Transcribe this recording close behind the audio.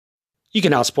You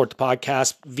can now support the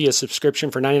podcast via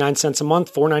subscription for 99 cents a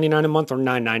month, $4.99 a month, or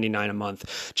 $9.99 a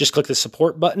month. Just click the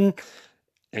support button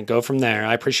and go from there.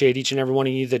 I appreciate each and every one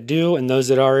of you that do, and those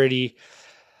that already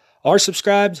are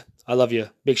subscribed, I love you.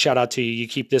 Big shout out to you. You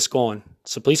keep this going.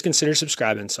 So please consider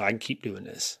subscribing so I can keep doing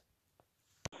this.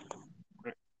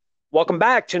 Welcome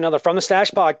back to another From the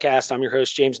Stash podcast. I'm your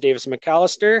host, James Davis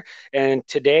McAllister, and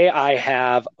today I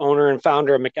have owner and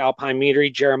founder of McAlpine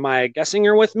Meadery, Jeremiah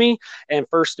Gessinger, with me. And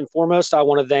first and foremost, I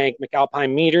want to thank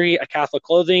McAlpine Meadery, A Catholic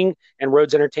Clothing, and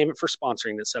Rhodes Entertainment for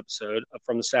sponsoring this episode of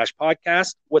From the Stash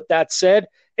podcast. With that said,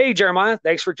 hey, Jeremiah,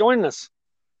 thanks for joining us.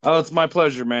 Oh, it's my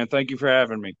pleasure, man. Thank you for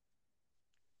having me.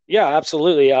 Yeah,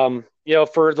 absolutely.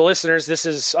 For the listeners, this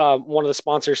is one of the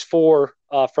sponsors for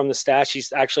From the Stash.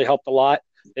 He's actually helped a lot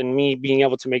in me being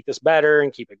able to make this better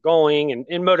and keep it going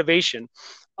and motivation.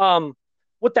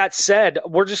 With that said,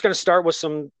 we're just going to start with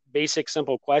some basic,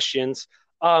 simple questions.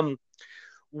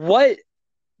 What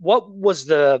was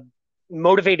the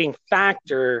motivating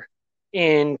factor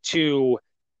into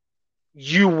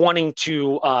you wanting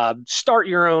to start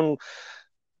your own,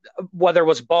 whether it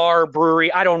was bar,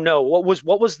 brewery, I don't know. What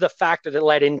was the factor that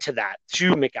led into that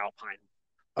to McAlpine?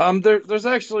 There's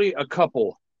actually a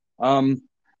couple.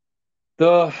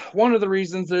 One of the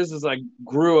reasons is I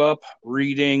grew up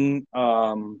reading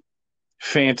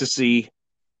fantasy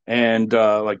and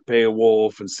like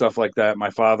Beowulf and stuff like that.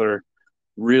 My father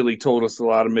really told us a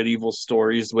lot of medieval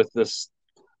stories with this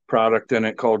product in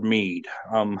it called mead.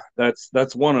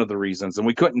 That's one of the reasons, and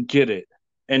we couldn't get it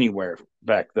anywhere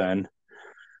back then.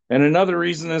 And another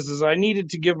reason is I needed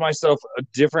to give myself a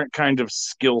different kind of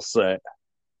skill set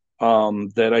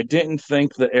that I didn't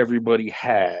think that everybody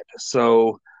had.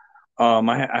 So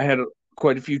I had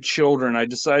quite a few children. I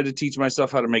decided to teach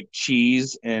myself how to make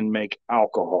cheese and make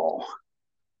alcohol.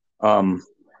 And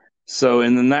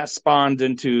then that spawned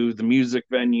into the music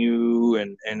venue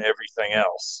and everything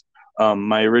else.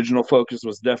 My original focus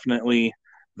was definitely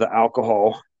the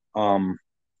alcohol. And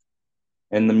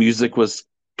the music was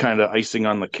kind of icing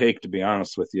on the cake, to be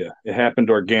honest with you. It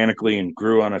happened organically and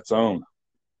grew on its own.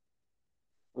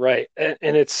 Right. And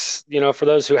it's, for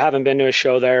those who haven't been to a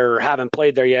show there or haven't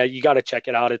played there yet, you got to check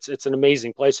it out. It's an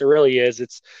amazing place. It really is.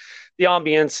 It's the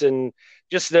ambience and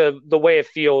just the way it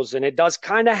feels. And it does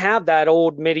kind of have that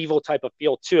old medieval type of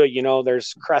feel to it.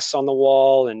 There's crests on the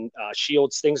wall and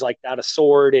shields, things like that, a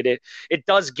sword. It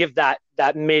does give that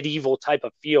medieval type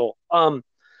of feel.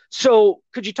 So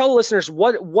could you tell the listeners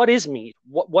what is mead?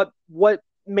 What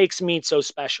makes mead so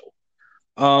special?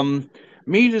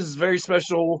 Mead is very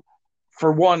special.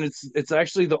 For one, it's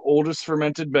actually the oldest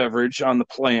fermented beverage on the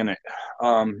planet.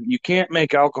 You can't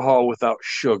make alcohol without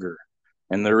sugar,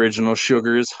 and the original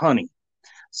sugar is honey.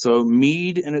 So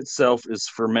mead in itself is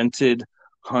fermented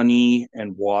honey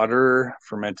and water,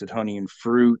 fermented honey and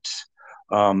fruit,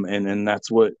 and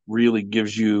that's what really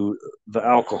gives you the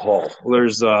alcohol.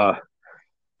 There's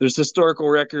historical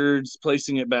records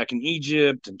placing it back in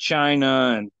Egypt and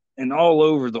China and all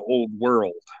over the old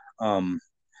world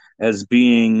as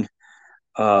being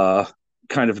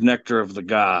kind of nectar of the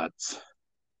gods.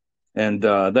 And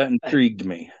that intrigued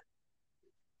me.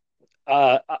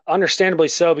 Understandably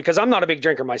so, because I'm not a big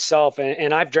drinker myself,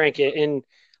 and I've drank it. And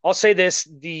I'll say this,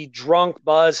 the drunk,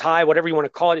 buzz, high, whatever you want to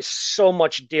call it, is so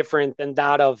much different than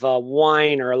that of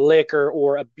wine or a liquor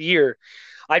or a beer.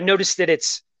 I've noticed that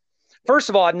first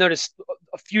of all, I've noticed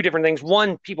a few different things.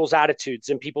 One, people's attitudes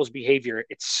and people's behavior.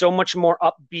 It's so much more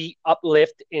upbeat,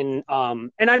 uplift, and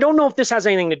I don't know if this has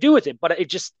anything to do with it, but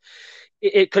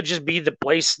it could just be the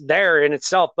place there in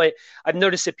itself. But I've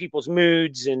noticed that people's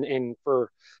moods and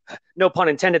for no pun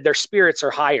intended, their spirits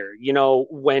are higher,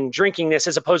 when drinking this,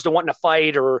 as opposed to wanting to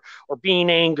fight or being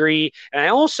angry. And I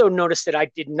also noticed that I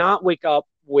did not wake up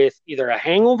with either a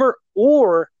hangover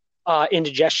or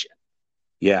indigestion.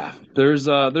 Yeah, there's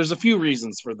a few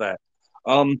reasons for that.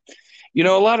 A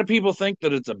lot of people think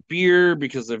that it's a beer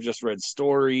because they've just read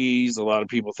stories. A lot of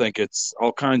people think it's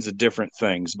all kinds of different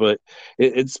things, but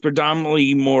it's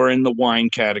predominantly more in the wine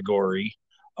category.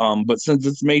 But since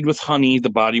it's made with honey,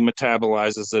 the body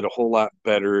metabolizes it a whole lot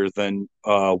better than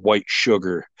white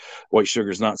sugar. White sugar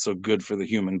is not so good for the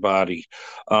human body.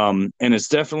 And it's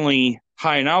definitely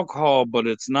high in alcohol, but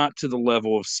it's not to the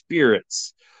level of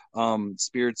spirits.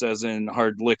 Spirits as in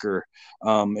hard liquor.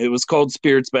 It was called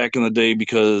spirits back in the day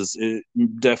because it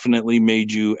definitely made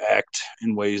you act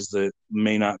in ways that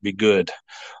may not be good.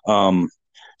 And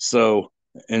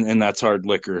that's hard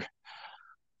liquor.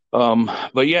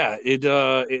 But yeah,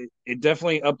 it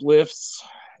definitely uplifts.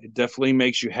 It definitely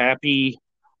makes you happy.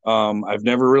 I've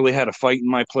never really had a fight in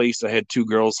my place. I had two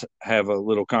girls have a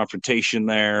little confrontation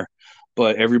there.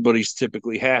 but everybody's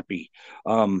typically happy.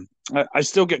 I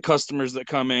still get customers that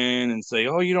come in and say,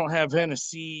 "Oh, you don't have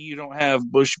Hennessy, you don't have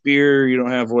Bush beer, you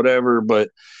don't have whatever." But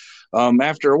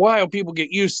after a while, people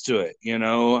get used to it,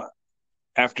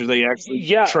 after they actually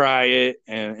Yeah, try it,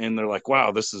 and they're like,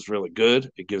 "Wow, this is really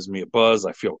good. It gives me a buzz.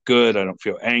 I feel good. I don't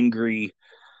feel angry."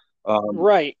 Um,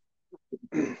 right.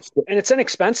 And it's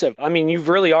inexpensive. I mean, you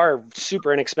really are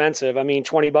super inexpensive. I mean,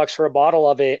 $20 for a bottle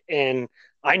of it. And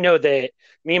I know that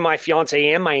me and my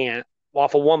fiance and my aunt,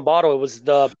 off of one bottle, it was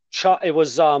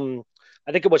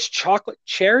I think it was chocolate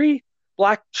cherry,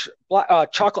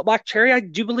 chocolate black cherry, I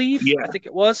do believe. I yeah, think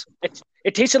it was.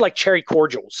 It tasted like cherry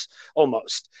cordials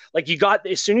almost. Like you got,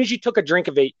 as soon as you took a drink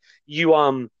of it, you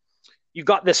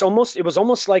got this almost, it was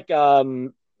almost like,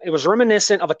 it was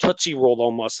reminiscent of a Tootsie Roll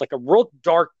almost, like a real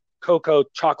dark cocoa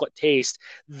chocolate taste.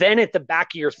 Then at the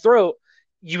back of your throat,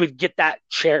 you would get that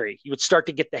cherry. You would start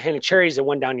to get the hint of cherries that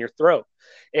went down your throat.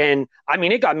 And I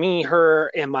mean, it got me,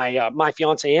 her, and my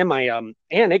fiance and my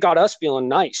and it got us feeling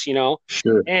nice, you know.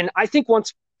 sure, And I think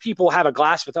once people have a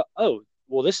glass with, oh,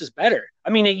 well, this is better. I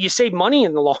mean, you save money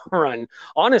in the long run,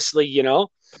 honestly, you know.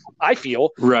 I feel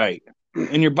right.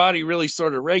 And your body really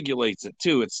sort of regulates it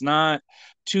too. It's not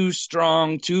too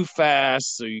strong, too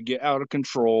fast, so you get out of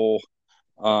control.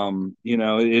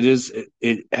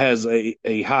 It has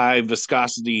a high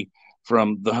viscosity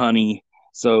from the honey,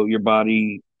 so your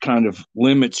body kind of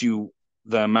limits you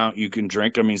the amount you can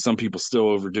drink. I mean, some people still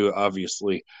overdo it,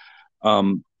 obviously.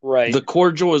 um right. the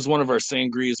cordial is one of our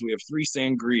sangrias. We have three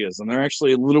sangrias, and they're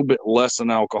actually a little bit less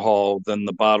in alcohol than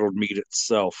the bottled mead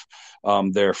itself.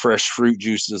 They're fresh fruit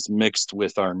juices mixed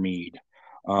with our mead.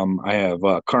 I have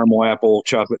caramel apple,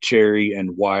 chocolate cherry,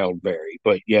 and wild berry.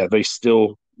 But yeah,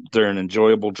 they're an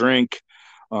enjoyable drink.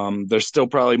 They're still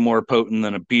probably more potent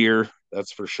than a beer,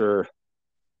 that's for sure.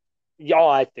 Yeah,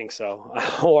 I think so,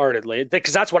 wholeheartedly,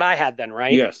 because that's what I had then,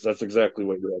 right? Yes, that's exactly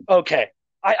what you Okay.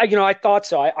 I thought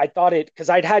so. I thought it because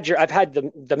I've had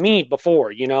the mead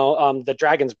before, the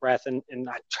dragon's breath, and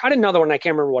I tried another one. I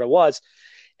can't remember what it was,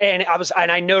 and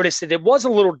I noticed that it was a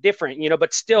little different,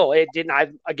 but still, it didn't.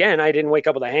 I didn't wake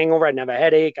up with a hangover. I didn't have a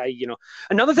headache.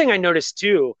 Another thing I noticed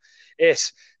too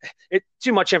is it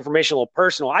too much information, a little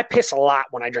personal. I piss a lot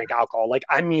when I drink alcohol. Like,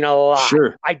 I mean, a lot.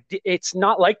 Sure. It's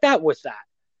not like that with that.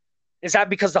 Is that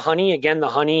because the honey? Again, the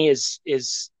honey is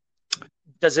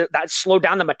does it that slow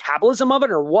down the metabolism of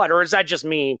it or what? Or is that just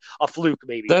me a fluke,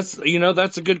 maybe? That's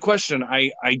a good question.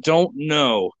 I don't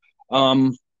know.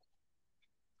 Um,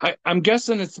 I'm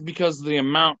guessing it's because of the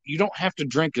amount. You don't have to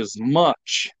drink as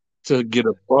much to get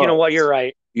a You know what? You're buzz.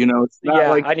 right. It's not Yeah,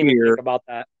 like I didn't even think beer. about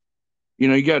that.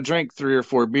 You got to drink three or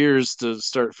four beers to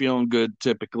start feeling good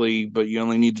typically, but you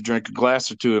only need to drink a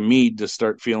glass or two of mead to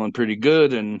start feeling pretty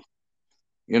good. And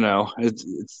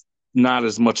it's not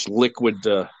as much liquid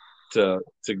to to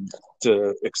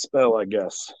to expel, I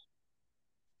guess.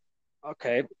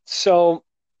 Okay, so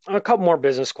a couple more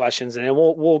business questions, and then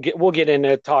we'll get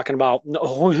into talking about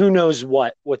who knows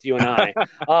what with you and I.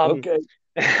 Um, Okay.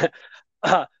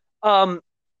 uh, um,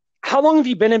 how long have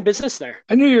you been in business there?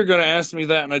 I knew you were going to ask me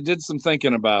that, and I did some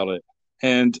thinking about it,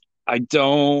 and I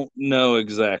don't know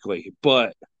exactly,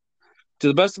 but to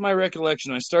the best of my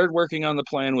recollection, I started working on the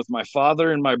plan with my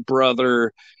father and my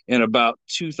brother in about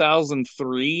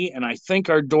 2003, and I think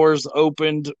our doors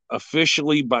opened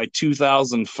officially by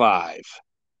 2005.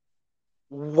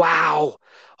 Wow,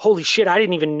 holy shit! I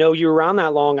didn't even know you were around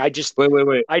that long. Wait, wait,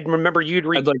 wait. I remember you'd I'd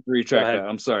read. like to Go retract ahead. that.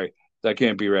 I'm sorry. That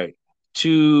can't be right.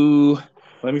 Two,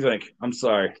 let me think. I'm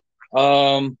sorry.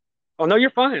 Um, Oh no, you're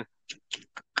fine.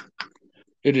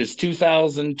 it is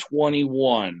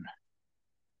 2021.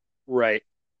 Right.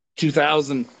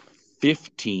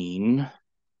 2015,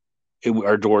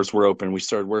 our doors were open. We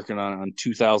started working on it on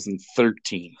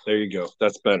 2013. There you go.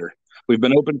 That's better. We've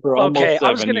been open for Okay, almost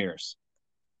 7 years.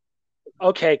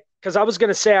 okay, because I was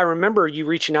gonna say I remember you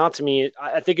reaching out to me.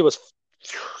 I think it was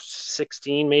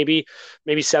 16, maybe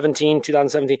 17,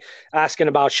 2017, asking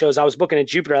about shows. I was booking at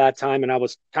Jupiter that time, and I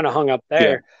was kind of hung up Yeah.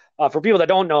 there. For people that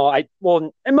don't know,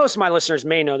 and most of my listeners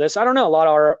may know this. I don't know. A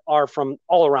lot are from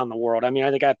all around the world. I mean,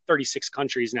 I think I have 36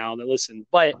 countries now that listen,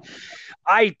 but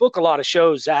I book a lot of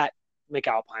shows at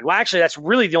McAlpine. Well, actually, that's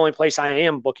really the only place I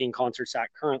am booking concerts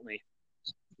at currently.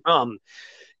 Um,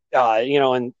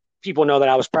 and people know that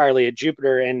I was priorly at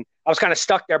Jupiter and I was kind of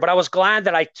stuck there, but I was glad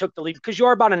that I took the leap because you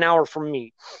are about an hour from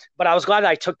me. But I was glad that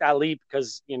I took that leap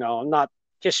because, I'm not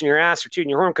kissing your ass or tooting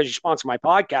your horn because you sponsor my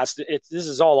podcast. This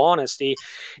is all honesty.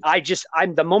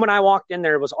 The moment I walked in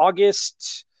there, it was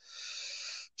August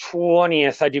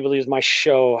 20th, I do believe is my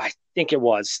show. think it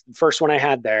was the first one I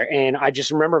had there, and I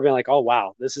just remember being like, "Oh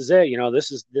wow, this is it.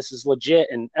 This is legit."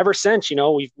 And ever since,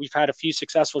 we've had a few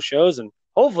successful shows, and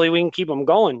hopefully we can keep them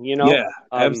going. Yeah,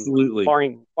 absolutely.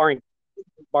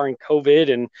 Barring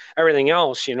COVID and everything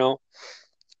else.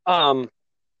 Um,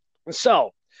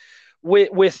 so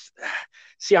with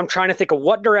see, I'm trying to think of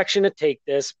what direction to take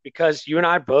this because you and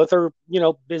I both are,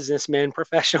 businessmen,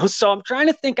 professionals. So I'm trying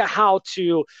to think of how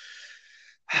to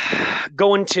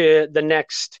go into the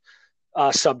next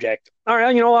subject. All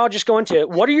right, I'll just go into it.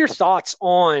 What are your thoughts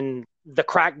on the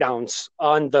crackdowns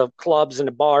on the clubs and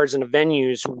the bars and the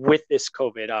venues with this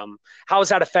COVID? How has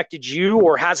that affected you,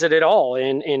 or has it at all?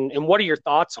 And what are your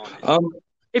thoughts on it?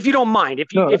 If you don't mind,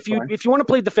 No, if you want to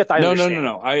plead the fifth, I understand.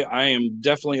 No. I am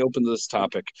definitely open to this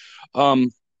topic. I'm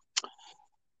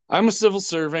a civil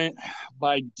servant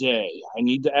by day. I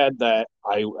need to add that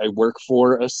I work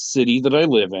for a city that I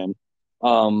live in.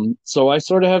 So I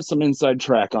sort of have some inside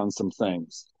track on some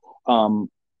things.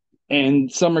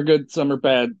 And some are good, some are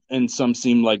bad, and some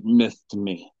seem like myth to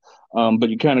me. But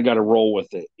you kind of got to roll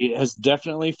with it. It has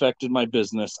definitely affected my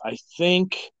business. I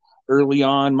think early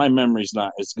on, my memory's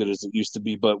not as good as it used to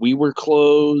be, but we were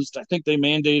closed. I think they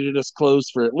mandated us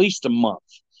closed for at least a month.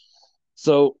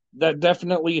 So that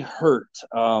definitely hurt.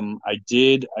 I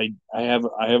have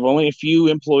only a few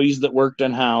employees that worked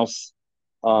in house.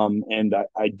 And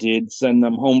I did send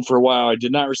them home for a while. I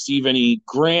did not receive any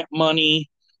grant money.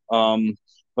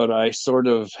 But I sort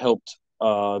of helped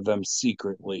them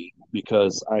secretly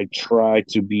because I try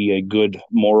to be a good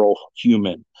moral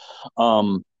human.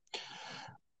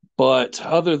 But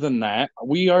other than that,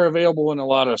 we are available in a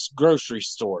lot of grocery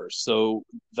stores. So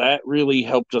that really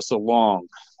helped us along.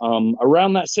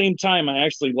 Around that same time, I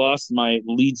actually lost my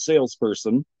lead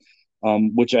salesperson,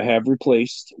 which I have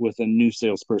replaced with a new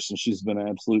salesperson. She's been an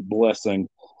absolute blessing.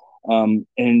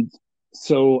 And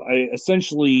so I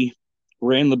essentially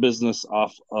ran the business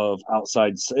off of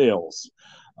outside sales,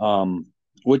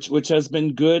 which has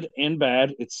been good and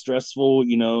bad. It's stressful,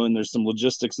 and there's some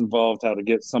logistics involved, how to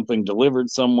get something delivered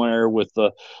somewhere with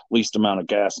the least amount of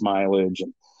gas mileage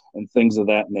and things of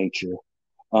that nature.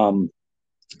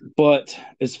 But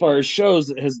as far as shows,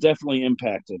 it has definitely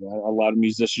impacted. A lot of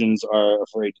musicians are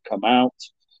afraid to come out.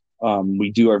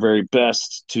 We do our very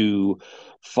best to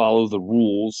follow the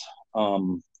rules.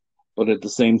 But at the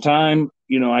same time,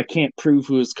 I can't prove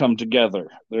who has come together.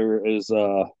 There is,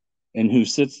 and who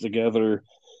sits together.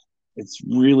 It's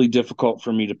really difficult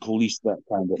for me to police that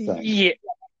kind of thing.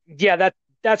 Yeah,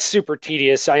 that's super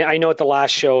tedious. I know at the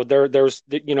last show there's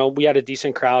we had a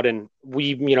decent crowd and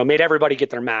we made everybody get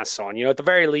their masks on. At the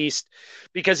very least,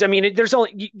 because I mean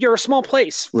you're a small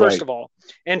place first of all,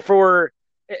 and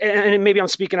maybe I'm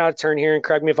speaking out of turn here and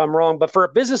correct me if I'm wrong, but for a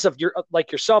business of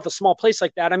like yourself, a small place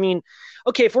like that, I mean,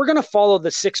 okay, if we're going to follow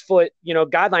the 6 foot,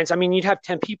 guidelines, I mean, you'd have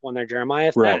 10 people in there, Jeremiah,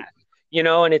 if that,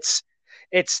 and it's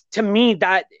to me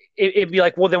that it'd be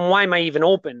like, well, then why am I even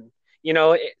open?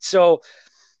 So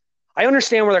I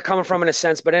understand where they're coming from in a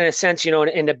sense, but in a sense,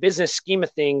 in the business scheme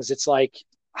of things, it's like,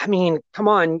 I mean, come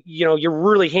on, you're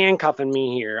really handcuffing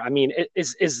me here. I mean,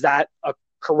 is that a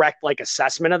correct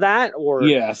assessment of that? Or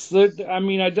yes, I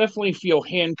mean, I definitely feel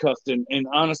handcuffed, and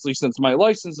honestly, since my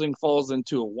licensing falls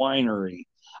into a winery,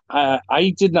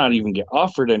 I did not even get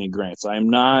offered any grants. I am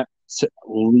not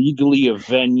legally a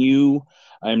venue.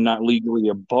 I'm not legally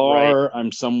a bar. Right.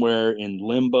 I'm somewhere in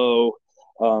limbo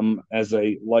as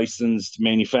a licensed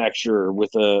manufacturer with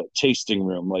a tasting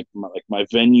room. Like my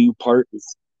venue part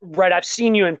is right. I've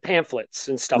seen you in pamphlets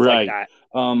and stuff like that.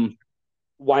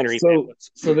 Winery pamphlets.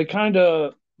 So they kind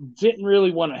of didn't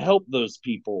really want to help those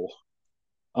people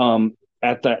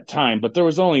at that time, but there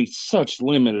was only such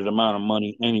limited amount of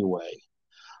money anyway.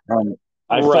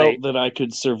 I felt that I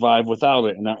could survive without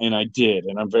it, and I did,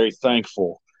 and I'm very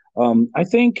thankful. I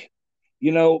think,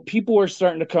 people are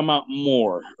starting to come out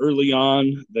more. Early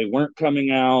on, they weren't coming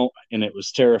out, and it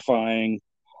was terrifying.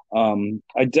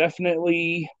 I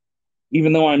definitely,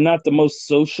 even though I'm not the most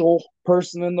social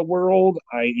person in the world,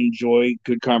 I enjoy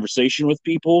good conversation with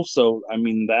people. So, I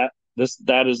mean, that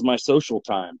is my social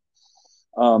time.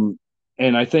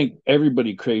 And I think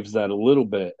everybody craves that a little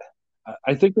bit.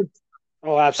 I think it's,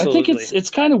 absolutely. I think it's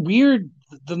kind of weird.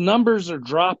 The numbers are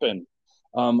dropping.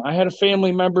 I had a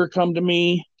family member come to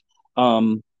me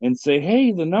and say,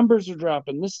 "Hey, the numbers are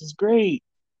dropping. This is great."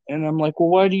 And I'm like, "Well,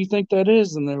 why do you think that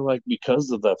is?" And they're like,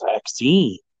 "Because of the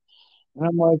vaccine." And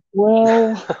I'm like,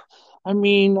 "Well, I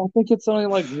mean, I think it's only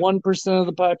like 1% of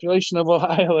the population of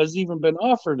Ohio has even been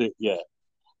offered it yet."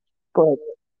 But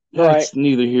that's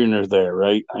neither here nor there,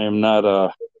 right? I am not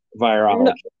a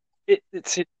virologist.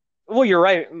 No, Well, you're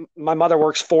right. My mother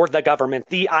works for the government,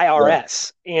 the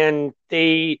IRS, and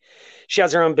she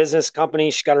has her own business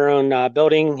company. She's got her own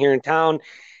building here in town.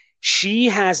 She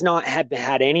has not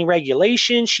had any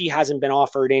regulation. She hasn't been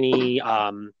offered any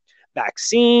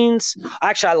vaccines.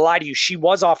 Actually, I lied to you. She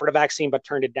was offered a vaccine but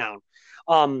turned it down.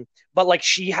 But like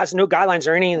she has no guidelines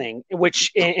or anything,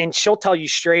 and she'll tell you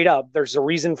straight up, there's a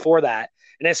reason for that.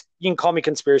 And you can call me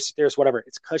conspiracy theorist, whatever.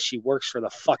 It's because she works for the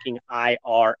fucking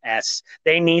IRS.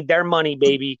 They need their money,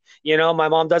 baby. You know, my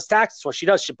mom does tax. That's what she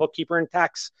does. She's a bookkeeper and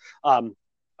tax preparer.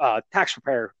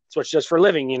 That's what she does for a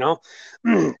living, you know.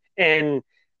 And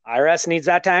IRS needs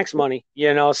that tax money,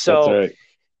 you know. So right.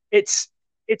 it's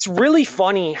really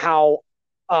funny how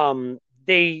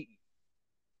they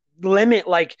limit,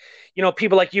 like, you know,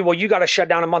 people like you, well, you got to shut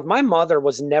down a month. My mother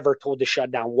was never told to shut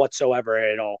down whatsoever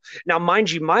at all. Now, mind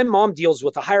you, my mom deals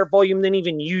with a higher volume than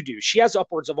even you do. She has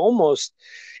upwards of almost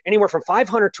anywhere from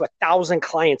 500 to 1,000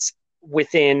 clients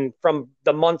from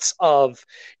the months of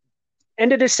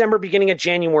end of December, beginning of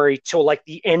January till like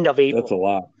the end of April. That's a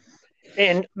lot.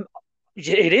 And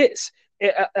it is.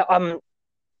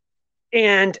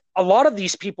 And a lot of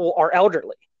these people are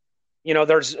elderly. You know,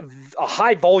 there's a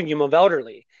high volume of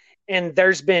elderly. And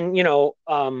there's been, you know,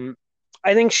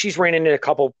 I think she's ran into a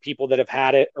couple people that have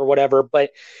had it or whatever.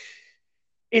 But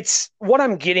it's what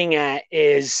I'm getting at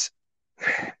is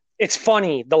it's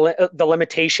funny, the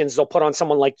limitations they'll put on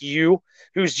someone like you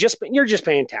you're just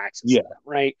paying taxes. Yeah. To them,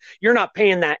 right. You're not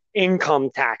paying that income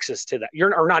taxes to that.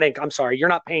 You're not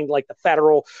paying like the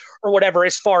federal or whatever,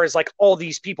 as far as like all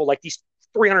these people, like these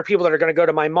 300 people that are going to go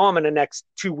to my mom in the next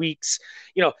 2 weeks,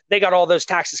 you know, they got all those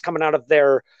taxes coming out of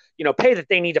their, you know, pay that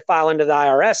they need to file into the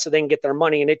IRS so they can get their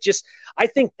money. And I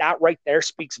think that right there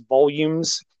speaks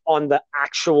volumes on the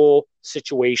actual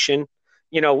situation.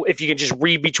 You know, if you can just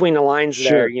read between the lines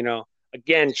there, you know,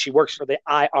 again, she works for the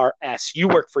IRS. You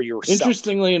work for yourself.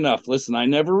 Interestingly enough, listen, I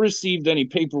never received any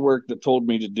paperwork that told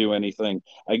me to do anything.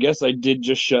 I guess I did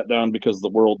just shut down because the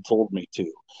world told me to.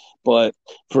 But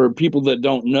for people that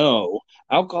don't know,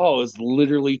 alcohol is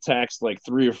literally taxed like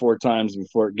 3 or 4 times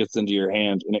before it gets into your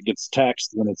hand, and it gets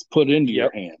taxed when it's put into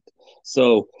your hand.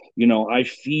 So, you know, I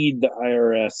feed the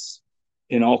IRS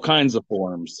in all kinds of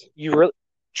forms.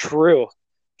 True.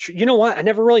 You know what? I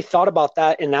never really thought about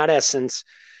that in that essence.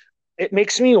 It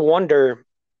makes me wonder,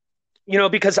 you know,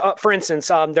 because for instance,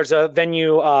 there's a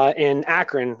venue in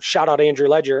Akron, shout out Andrew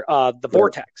Ledger, the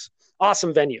Vortex,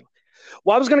 awesome venue.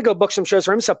 Well, I was going to go book some shows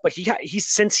for himself, but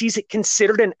since he's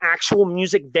considered an actual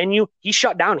music venue, he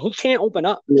shut down. He can't open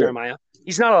up, Jeremiah.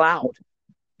 He's not allowed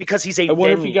because he's a venue. I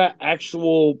wonder if he got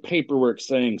actual paperwork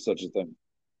saying such a thing.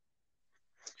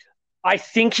 I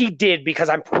think he did, because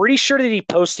I'm pretty sure that he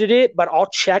posted it, but I'll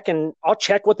check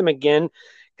with him again.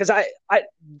 Because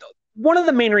one of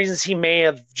the main reasons he may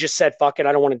have just said, fuck it,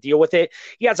 I don't want to deal with it.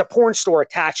 He has a porn store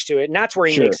attached to it, and that's where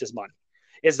he makes his money,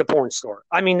 is the porn store.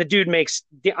 I mean, the dude makes,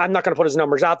 I'm not going to put his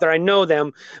numbers out there. I know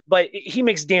them, but he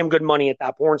makes damn good money at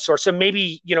that porn store. So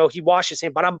maybe, you know, he washes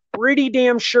him, but I'm pretty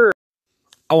damn sure.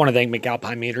 I want to thank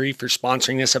McAlpine Meadery for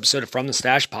sponsoring this episode of From the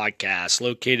Stash Podcast,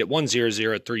 located at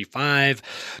 10035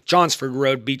 Johnsford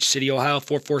Road, Beach City, Ohio,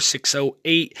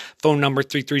 44608. Phone number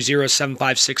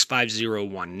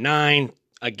 330-756-5019.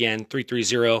 Again,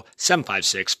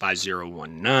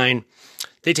 330-756-5019.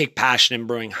 They take passion in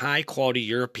brewing high-quality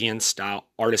European-style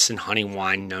artisan honey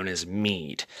wine known as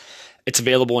mead. It's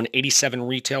available in 87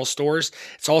 retail stores.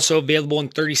 It's also available in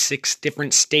 36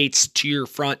 different states to your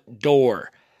front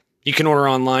door. You can order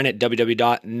online at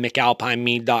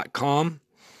www.mcalpinemead.com.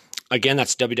 Again,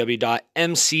 that's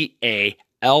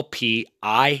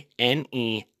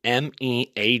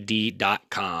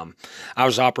www.mcalpinemead.com.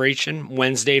 Hours of operation,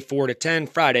 Wednesday 4 to 10,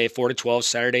 Friday 4 to 12,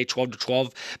 Saturday 12 to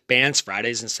 12, bands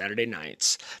Fridays and Saturday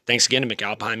nights. Thanks again to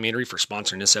McAlpine Meadery for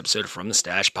sponsoring this episode of From the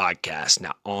Stash Podcast.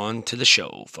 Now on to the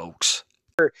show, folks.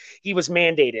 He was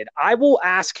mandated. I will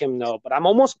ask him though, but I'm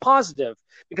almost positive,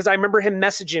 because I remember him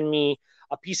messaging me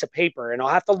a piece of paper, and I'll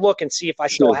have to look and see if I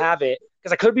still have it,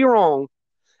 because I could be wrong.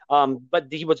 But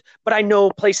I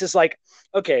know places like,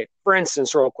 okay, for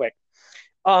instance, real quick,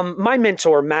 my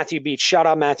mentor, Matthew Beach, shout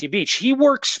out Matthew Beach. He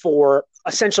works for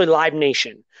essentially Live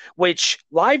Nation, which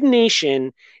Live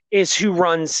Nation is who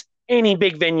runs any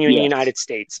big venue in the United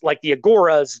States, like the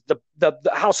Agoras, the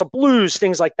House of Blues,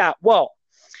 things like that. Well,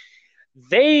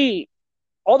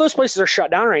 all those places are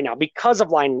shut down right now because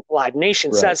of Live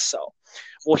Nation says so.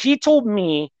 Well, he told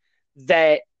me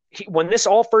that when this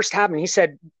all first happened, he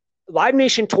said Live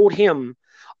Nation told him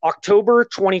October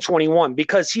 2021,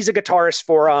 because he's a guitarist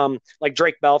for like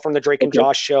Drake Bell from the Drake and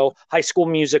Josh Show, High School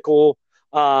Musical,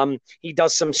 He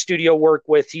does some studio work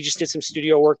with, he just did some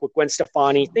studio work with Gwen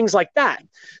Stefani, things like that.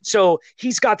 So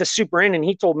he's got the super in, and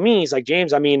he told me, he's like,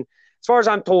 James, I mean, as far as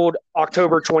I'm told,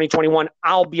 October 2021,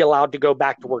 I'll be allowed to go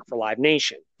back to work for Live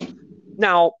Nation.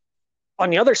 Now, on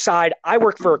the other side, I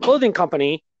work for a clothing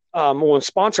company,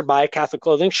 sponsored by Catholic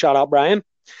Clothing. Shout out Brian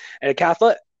at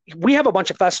Catholic. We have a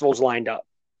bunch of festivals lined up.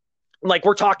 Like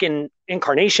we're talking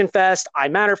Incarnation Fest, I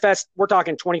Matter Fest. We're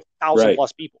talking 20,000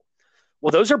 plus people.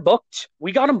 Well, those are booked.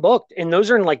 We got them booked, and those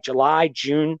are in like July,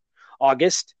 June,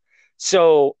 August.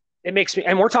 So it makes me,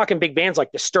 and we're talking big bands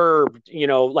like Disturbed,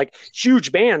 like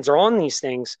huge bands are on these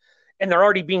things, and they're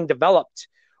already being developed.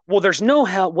 Well, there's no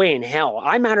way in hell.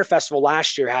 I Matter Festival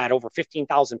last year had over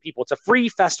 15,000 people. It's a free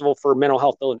festival for mental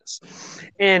health illness.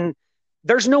 And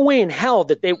there's no way in hell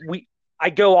that I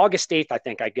go August 8th, I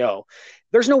think I go.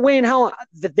 There's no way in hell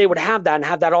that they would have that and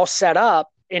have that all set up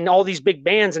and all these big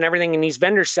bands and everything and these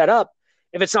vendors set up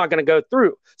if it's not going to go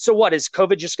through. So what, is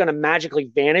COVID just going to magically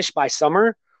vanish by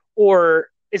summer? Or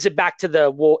is it back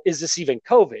to is this even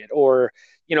COVID? Or,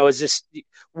 is this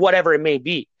whatever it may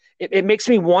be? It makes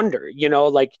me wonder,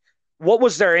 like, what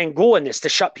was their end goal in this, to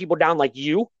shut people down like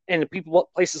you and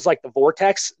places like the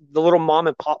Vortex, the little mom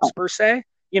and pops per se,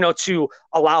 to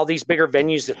allow these bigger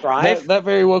venues to thrive? That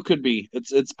very well could be.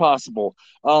 It's possible.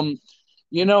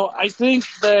 I think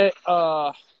that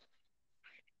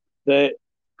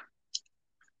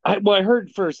I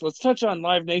heard first. Let's touch on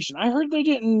Live Nation. I heard they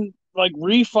didn't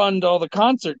refund all the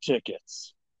concert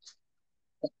tickets.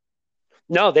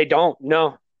 No, they don't.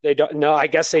 No, they don't. No, I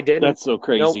guess they didn't. That's so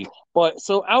crazy. Nope. But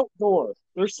so outdoor,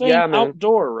 they're saying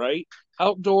outdoor, right?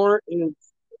 Outdoor is.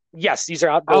 Yes, these are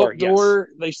outdoor. Outdoor,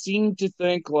 yes. They seem to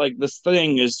think like this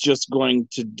thing is just going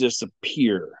to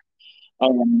disappear.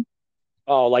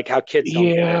 Like how kids don't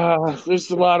get it. There's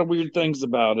a lot of weird things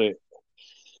about it.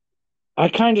 I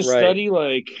kind of study,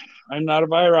 I'm not a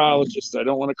virologist. I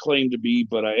don't want to claim to be,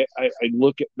 but I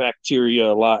look at bacteria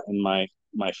a lot in my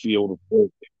field of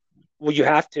work. Well, you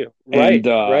have to. Right,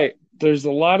 right. There's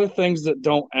a lot of things that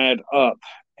don't add up.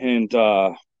 And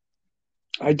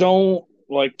I don't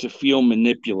like to feel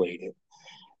manipulated.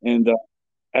 And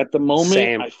at the moment,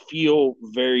 Same. I feel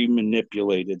very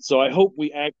manipulated. So I hope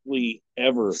we actually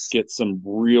ever get some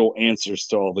real answers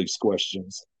to all these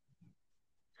questions.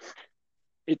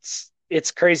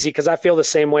 It's crazy because I feel the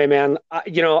same way, man.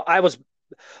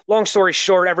 Long story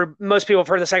short, most people have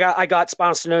heard this. I got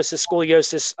spinal stenosis,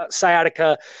 scoliosis,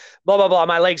 sciatica, blah, blah, blah.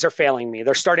 My legs are failing me.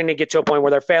 They're starting to get to a point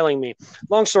where they're failing me.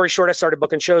 Long story short, I started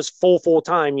booking shows full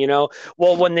time, Well,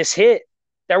 when this hit,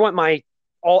 there went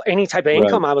any type of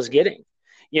income I was getting,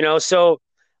 So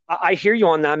I hear you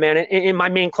on that, man. And my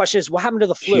main question is, what happened to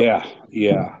the flu?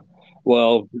 Yeah.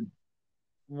 Well,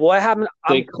 what happened?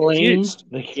 They claim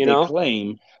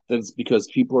that it's because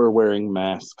people are wearing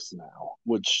masks now,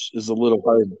 which is a little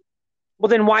hard. Well,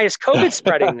 then why is COVID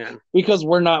spreading then? Because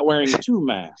we're not wearing two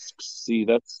masks. See,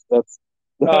 that's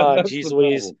geez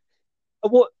Louise.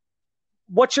 Well,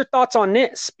 what's your thoughts on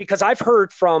this? Because I've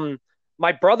heard from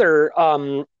my brother,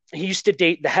 he used to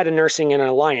date the head of nursing in an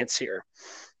alliance here.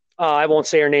 I won't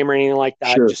say her name or anything like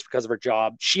that, just because of her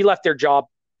job. She left their job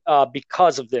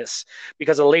because of this,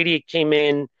 because a lady came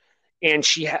in and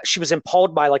she was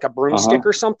impaled by like a broomstick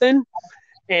or something.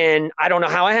 And I don't know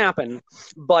how it happened,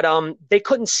 but they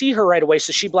couldn't see her right away.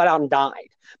 So she bled out and died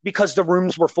because the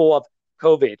rooms were full of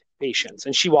COVID patients,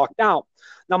 and she walked out.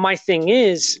 Now, my thing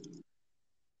is,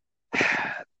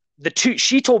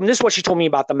 she told me, this is what she told me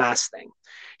about the mask thing.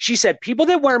 She said, people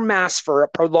that wear masks for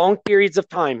prolonged periods of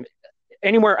time,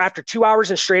 anywhere after 2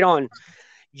 hours and straight on,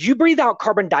 you breathe out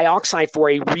carbon dioxide for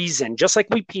a reason, just like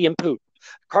we pee and poop.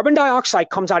 Carbon dioxide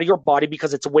comes out of your body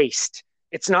because it's waste.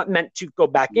 It's not meant to go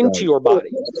back into your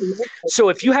body. So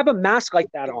if you have a mask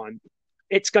like that on,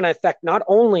 it's going to affect not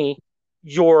only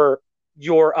your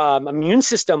immune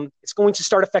system, it's going to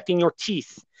start affecting your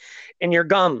teeth and your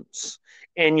gums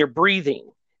and your breathing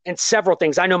and several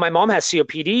things. I know my mom has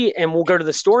COPD, and we'll go to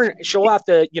the store and she'll have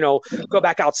to, go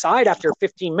back outside after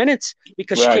 15 minutes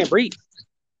because she can't breathe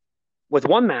with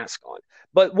one mask on.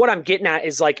 But what I'm getting at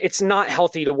is, it's not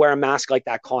healthy to wear a mask like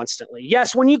that constantly.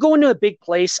 Yes, when you go into a big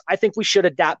place, I think we should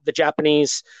adapt the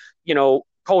Japanese,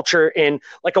 culture in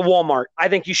like a Walmart. I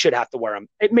think you should have to wear them.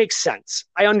 It makes sense.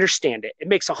 I understand it. It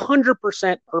makes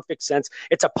 100% perfect sense.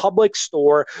 It's a public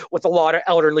store with a lot of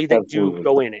elderly that do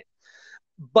go in it.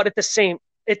 But at the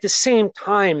same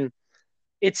time,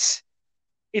 it's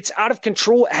out of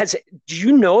control. Do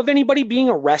you know of anybody being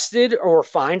arrested or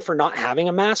fined for not having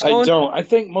a mask on? I don't. I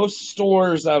think most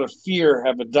stores, out of fear,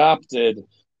 have adopted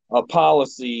a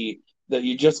policy that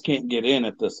you just can't get in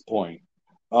at this point.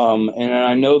 And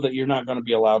I know that you're not going to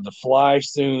be allowed to fly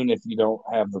soon if you don't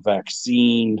have the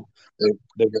vaccine.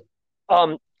 They,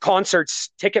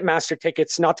 Concerts, Ticketmaster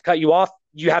tickets. Not to cut you off,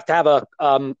 you have to have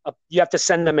you have to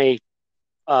send them a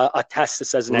test that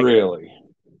says negative. really?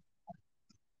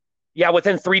 Yeah,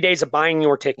 within 3 days of buying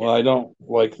your ticket. Well, I don't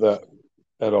like that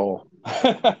at all.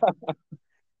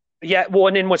 Yeah, well,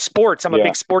 and then with sports, I'm a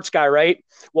big sports guy, right?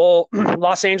 Well,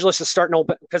 Los Angeles is starting to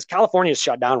open because California is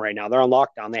shut down right now. They're on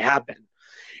lockdown. They have been.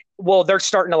 Well, they're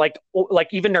starting to like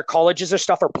even their colleges or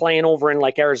stuff are playing over in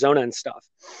like Arizona and stuff.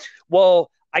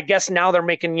 Well, I guess now they're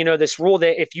making, this rule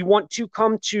that if you want to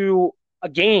come to a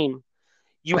game,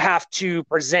 you have to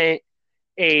present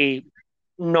a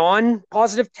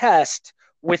non-positive test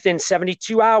within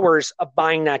 72 hours of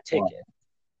buying that ticket,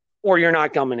 or you're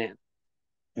not coming in.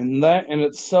 And that in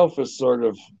itself is sort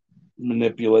of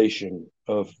manipulation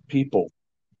of people.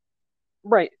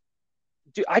 Right.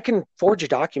 Dude, I can forge a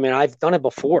document. I've done it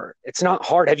before. It's not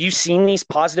hard. Have you seen these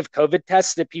positive COVID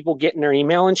tests that people get in their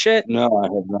email and shit? No, I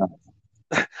have not.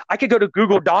 I could go to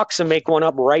Google Docs and make one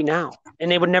up right now, and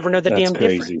they would never know the damn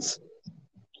difference.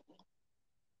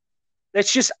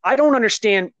 That's just, I don't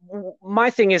understand. My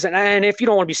thing is, and if you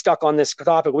don't want to be stuck on this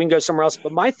topic, we can go somewhere else.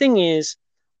 But my thing is,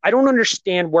 I don't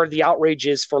understand where the outrage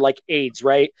is for like AIDS,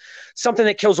 right? Something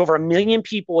that kills over 1 million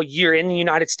people a year in the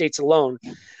United States alone.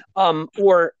 And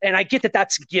I get that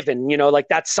that's given, like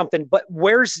that's something, but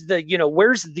where's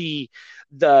the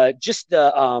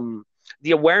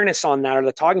awareness on that or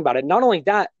the talking about it? Not only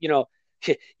that, you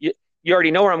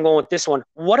already know where I'm going with this one.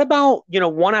 What about,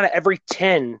 1 out of every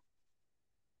 10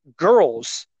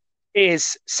 girls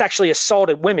is sexually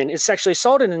assaulted, women is sexually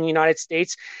assaulted in the United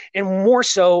States, and more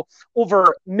so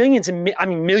over millions and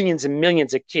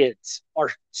millions of kids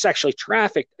are sexually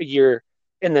trafficked a year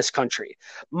in this country.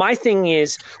 My thing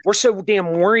is, we're so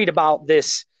damn worried about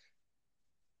this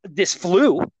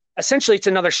flu. Essentially, it's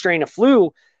another strain of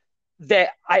flu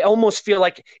that I almost feel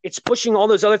like it's pushing all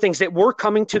those other things that were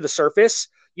coming to the surface,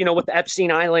 with the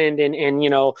Epstein Island and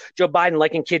Joe Biden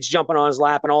liking kids jumping on his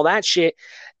lap and all that shit.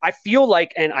 I feel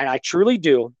like, and I truly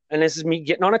do, and this is me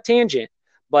getting on a tangent,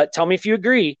 but tell me if you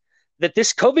agree, that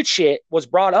this COVID shit was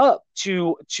brought up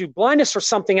to blind us for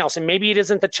something else. And maybe it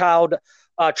isn't the child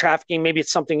trafficking, maybe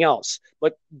it's something else.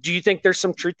 But do you think there's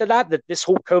some truth to that this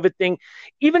whole COVID thing,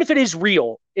 even if it is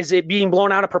real, is it being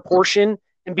blown out of proportion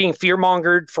and being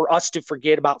fear-mongered for us to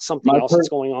forget about something else that's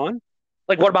going on?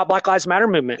 Like, what about Black Lives Matter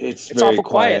movement? It's awful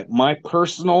quiet. My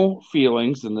personal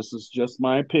feelings, and this is just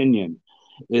my opinion,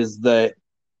 is that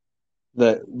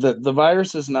the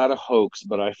virus is not a hoax,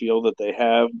 but I feel that they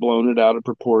have blown it out of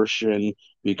proportion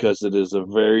because it is a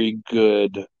very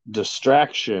good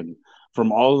distraction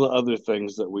from all the other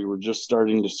things that we were just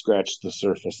starting to scratch the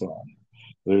surface on.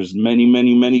 There's many,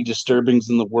 many, many disturbings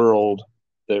in the world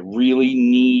that really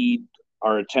need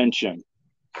our attention.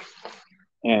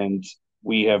 And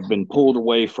we have been pulled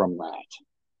away from that.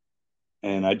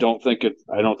 And I don't think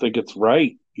it's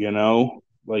right,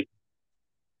 like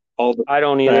all the I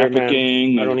don't either,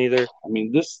 trafficking. man. I don't either. I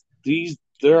mean,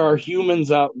 there are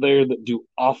humans out there that do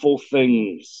awful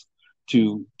things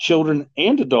to children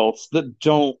and adults that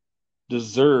don't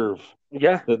deserve.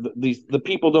 Yeah. The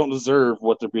people don't deserve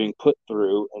what they're being put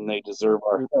through, and they deserve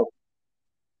our help.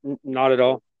 Not at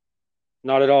all.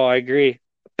 Not at all. I agree.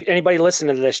 Anybody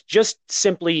listening to this, just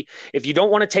simply, if you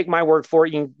don't want to take my word for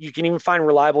it, you can even find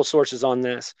reliable sources on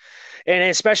this. And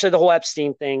especially the whole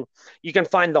Epstein thing. You can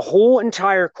find the whole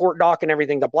entire court doc and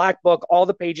everything, the black book, all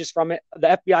the pages from it,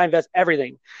 the FBI invest,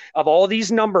 everything of all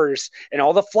these numbers and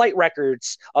all the flight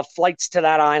records of flights to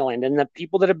that island and the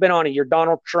people that have been on it, your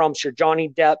Donald Trumps, your Johnny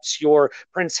Depps, your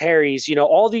Prince Harrys,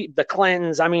 all the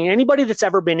Clintons. I mean, anybody that's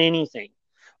ever been anything,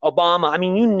 Obama, I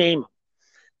mean, you name them,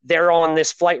 they're on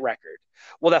this flight record.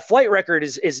 Well, that flight record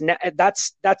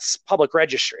that's public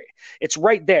registry. It's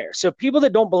right there. So people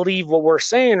that don't believe what we're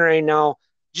saying right now,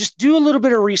 just do a little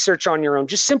bit of research on your own.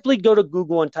 Just simply go to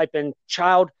Google and type in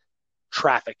child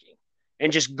trafficking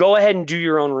and just go ahead and do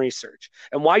your own research.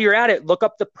 And while you're at it, look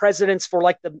up the presidents for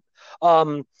like the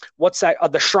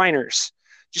the Shriners.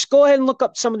 Just go ahead and look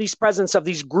up some of these presidents of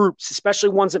these groups, especially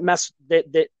ones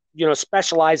that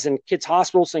specialize in kids'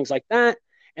 hospitals, things like that,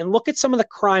 and look at some of the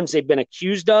crimes they've been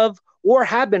accused of or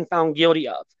have been found guilty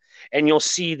of, and you'll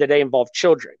see that they involve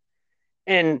children.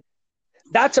 And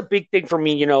that's a big thing for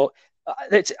me.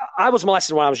 I was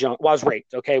molested when I was young. Well, I was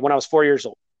raped, when I was 4 years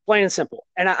old, plain and simple.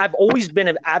 And I've always been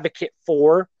an advocate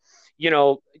for,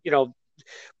 getting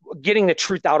the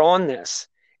truth out on this.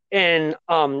 And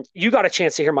you got a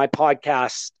chance to hear my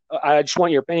podcast. I just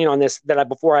want your opinion on this,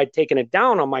 before I'd taken it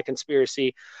down on my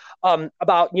conspiracy,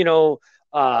 about,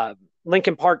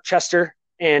 Lincoln Park, Chester,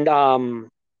 and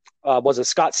was it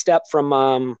Scott Stepp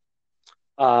from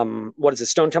what is it,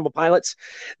 Stone Temple Pilots?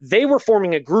 They were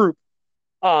forming a group.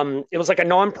 It was like a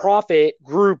nonprofit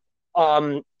group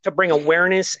to bring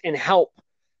awareness and help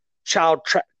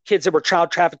kids that were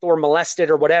child trafficked or molested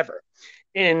or whatever.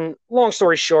 And long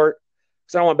story short,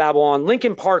 because I don't want to babble on,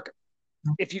 Lincoln Park.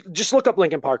 If you just look up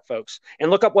Lincoln Park, folks, and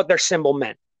look up what their symbol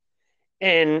meant,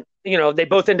 and they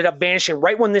both ended up vanishing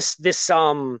right when this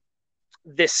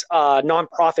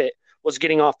nonprofit was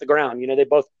getting off the ground. They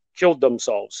both killed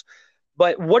themselves.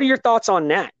 But what are your thoughts on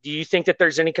that? Do you think that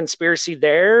there's any conspiracy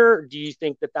there? Do you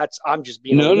think that I'm just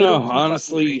being no?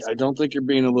 Honestly, I don't think you're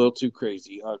being a little too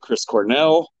crazy. Chris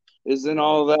Cornell is in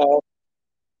all of that.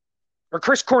 Or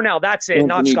Chris Cornell, that's it. Anthony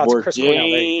not Scott's. Bourdain. Chris Cornell.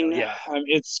 There you go. Yeah,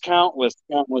 it's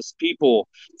countless people.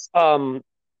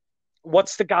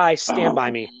 What's the guy? Stand by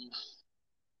me.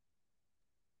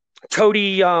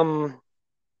 Cody. I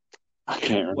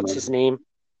can't remember. What's his name?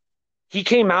 He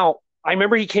came out. I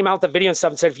remember he came out the video and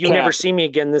stuff and said, "If you never see me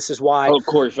again, this is why." Oh,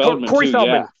 Corey Feldman. Corey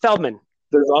Feldman. Yeah. Feldman.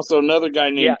 There's also another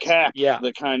guy named Cap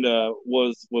that kind of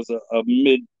was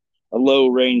a low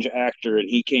range actor, and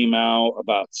he came out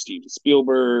about Steven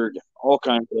Spielberg, all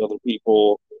kinds of other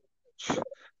people.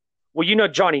 Well,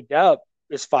 Johnny Depp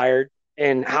is fired,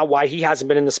 and why he hasn't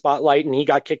been in the spotlight, and he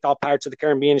got kicked off Pirates of the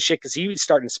Caribbean and shit because he was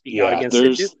starting to speak out against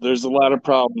it. There's a lot of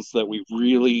problems that we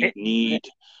really need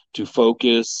to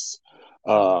focus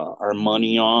our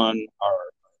money on.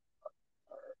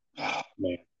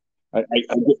 Man,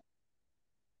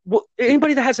 well,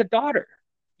 anybody that has a daughter,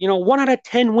 1 out of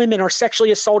 10 women are sexually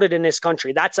assaulted in this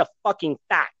country. That's a fucking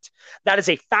fact. That is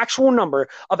a factual number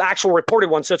of actual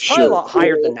reported ones. So it's probably a lot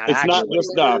higher than that. It's not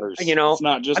just daughters. It's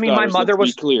not just. My mother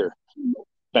was clear.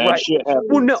 Bad shit happens.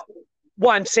 Well, no. Well,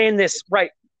 I'm saying this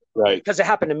right because it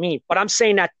happened to me. But I'm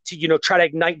saying that to try to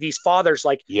ignite these fathers.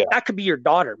 Like that could be your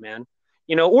daughter, man.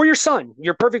 Or your son.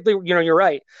 You're perfectly. You're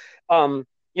right.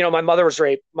 My mother was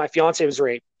raped. My fiance was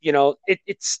raped.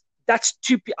 That's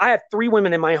two. I have 3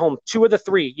 women in my home. 2 of the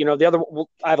 3, the other,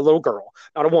 I have a little girl,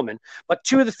 not a woman, but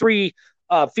 2 of the 3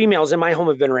 females in my home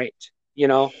have been raped,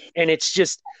 and it's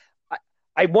just,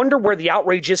 I wonder where the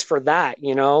outrage is for that.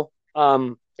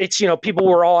 It's, people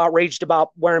were all outraged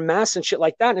about wearing masks and shit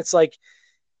like that. And it's like,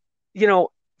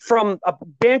 from a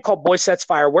band called Boy Sets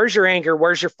Fire, where's your anger?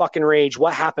 Where's your fucking rage?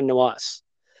 What happened to us?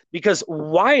 Because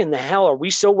why in the hell are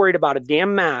we so worried about a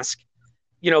damn mask,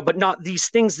 but not these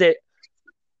things that,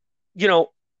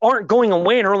 aren't going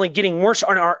away and are only getting worse.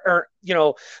 Flus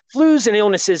and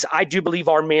illnesses, I do believe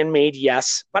are man-made,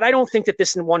 yes, but I don't think that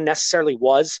this one necessarily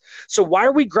was. So why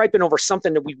are we griping over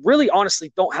something that we really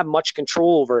honestly don't have much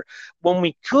control over when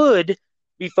we could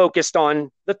be focused on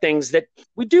the things that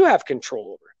we do have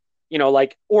control over,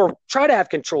 or try to have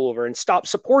control over and stop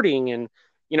supporting and,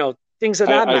 things of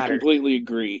that matter. I completely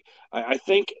agree. I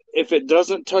think if it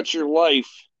doesn't touch your life,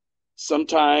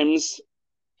 sometimes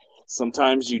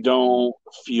you don't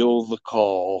feel the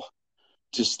call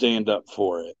to stand up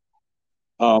for it.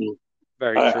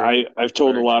 Very true. I've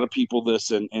told a lot of people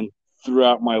this, and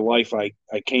throughout my life, I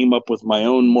came up with my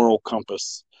own moral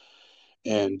compass,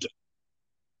 and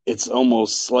it's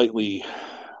almost slightly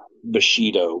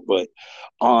Bushido, but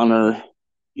honor,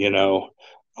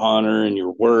 honor and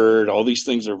your word, all these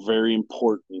things are very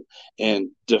important, and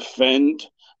defend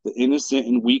the innocent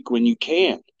and weak when you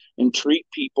can, and treat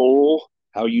people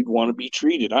how you'd want to be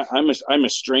treated. I'm a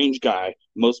strange guy.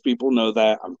 Most people know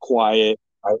that. I'm quiet.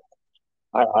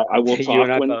 I will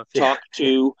talk when talked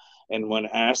to, and when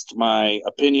asked my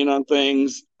opinion on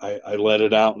things, I let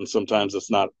it out, and sometimes it's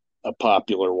not a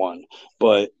popular one.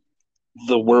 But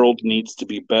the world needs to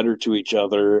be better to each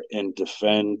other and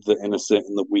defend the innocent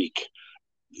and the weak.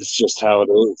 It's just how it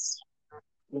is.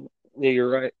 Yeah, you're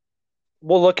right.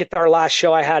 Well, look at our last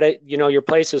show I had at, your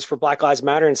places for Black Lives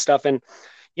Matter and stuff. And,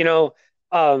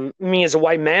 me as a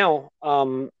white male,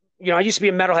 I used to be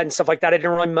a metalhead and stuff like that. I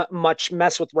didn't really much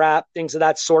mess with rap, things of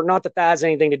that sort. Not that has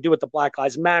anything to do with the Black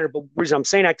Lives Matter, but the reason I'm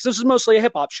saying that, because this is mostly a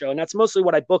hip hop show, and that's mostly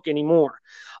what I book anymore.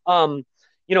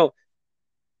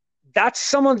 That's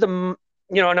some of the, and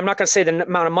I'm not going to say the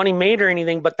amount of money made or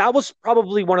anything, but that was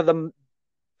probably one of the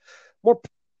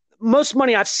most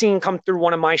money I've seen come through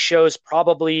one of my shows,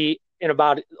 probably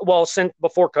since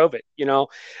before COVID,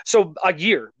 so a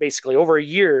year, basically over a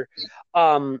year.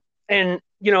 And,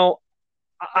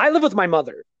 I live with my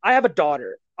mother. I have a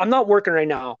daughter. I'm not working right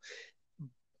now.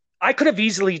 I could have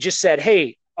easily just said,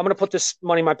 hey, I'm going to put this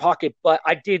money in my pocket, but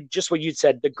I did just what you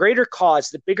said, the greater cause,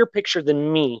 the bigger picture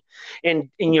than me, and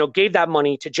gave that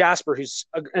money to Jasper, who's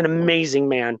an amazing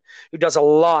man who does a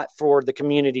lot for the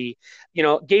community,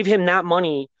 gave him that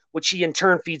money which he in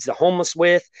turn feeds the homeless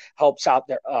with, helps out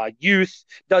their youth,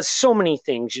 does so many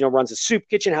things, runs a soup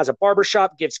kitchen, has a barber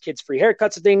shop, gives kids free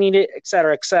haircuts if they need it, et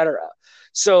cetera, et cetera.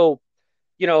 So,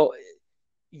 you know,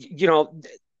 you know,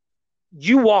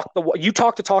 you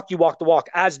talk the talk, you walk the walk,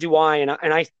 as do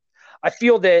I. I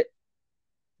feel that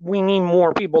we need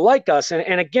more people like us.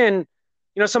 And again,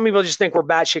 some people just think we're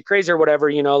batshit crazy or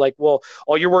whatever, like, well,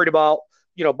 oh, you're worried about,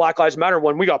 Black Lives Matter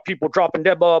when we got people dropping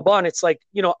dead, blah, blah, blah. And it's like,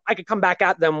 I could come back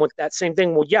at them with that same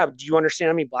thing. Well, yeah, do you understand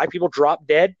how many Black people drop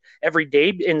dead every day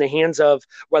in the hands of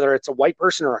whether it's a white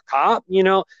person or a cop,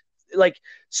 Like,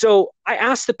 so I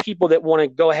ask the people that want to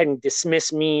go ahead and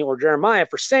dismiss me or Jeremiah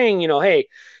for saying, hey, you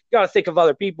got to think of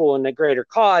other people in the greater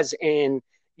cause and,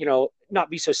 not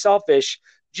be so selfish.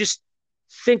 Just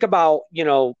think about,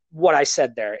 what I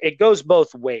said there. It goes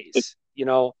both ways,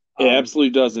 It absolutely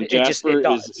does. And Jasper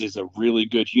is a really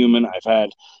good human. I've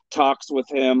had talks with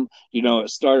him. It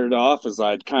started off as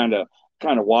I'd kind of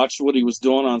watched what he was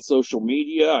doing on social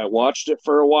media. I watched it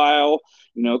for a while,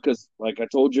 because like I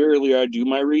told you earlier, I do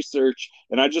my research,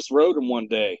 and I just wrote him one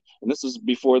day, and this was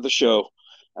before the show.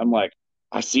 I'm like,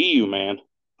 I see you, man.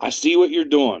 I see what you're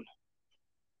doing.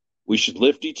 We should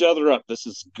lift each other up. This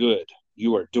is good.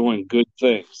 You are doing good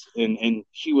things. And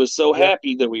he was so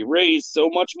happy that we raised so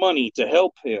much money to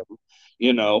help him,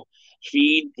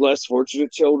 feed less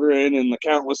fortunate children and the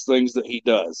countless things that he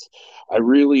does. I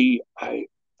really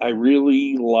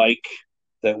like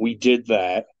that we did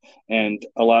that. And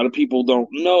a lot of people don't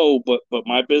know, but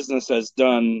my business has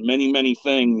done many, many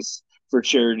things for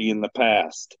charity in the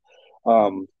past.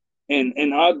 And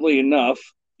oddly enough,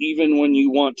 even when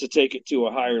you want to take it to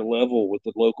a higher level with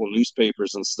the local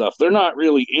newspapers and stuff, they're not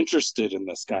really interested in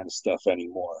this kind of stuff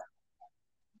anymore.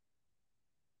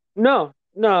 No,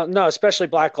 especially a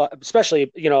Black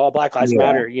Lives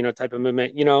Matter, type of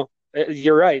movement.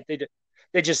 You're right.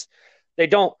 They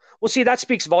don't. Well, see, that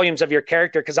speaks volumes of your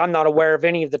character, because I'm not aware of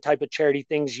any of the type of charity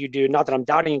things you do. Not that I'm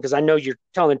doubting you, because I know you're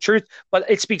telling the truth, but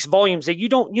it speaks volumes that you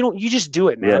just do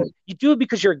it, man. Right. You do it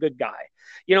because you're a good guy,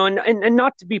 and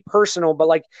not to be personal, but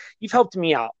like, you've helped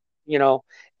me out,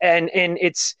 and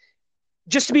it's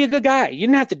just to be a good guy. You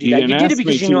didn't have to do that. You did it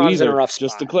because you knew I was in a rough spot.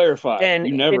 Just to clarify, and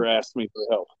you never asked me for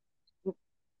help.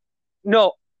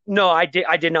 No, I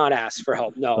did not ask for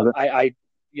help. No, I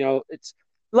it's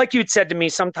like you'd said to me,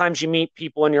 sometimes you meet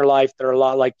people in your life that are a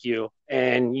lot like you,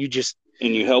 and you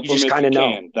help them if you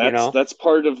can. That's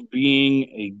part of being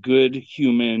a good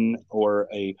human, or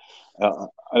I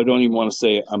don't even want to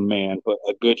say a man, but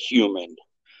a good human.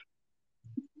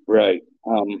 Right.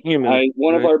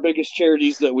 One of our biggest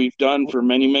charities that we've done for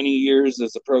many, many years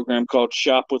is a program called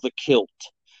Shop with a Kilt.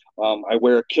 I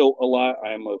wear a kilt a lot.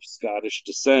 I'm of Scottish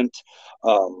descent.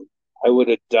 I would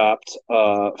adopt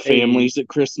families at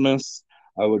Christmas.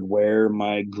 I would wear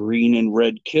my green and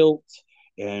red kilt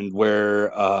and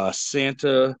wear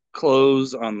Santa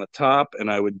clothes on the top, and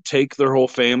I would take their whole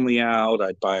family out.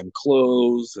 I'd buy them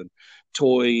clothes and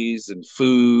toys and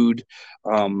food.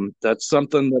 That's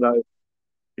something that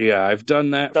I've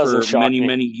done that for many,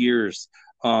 many years.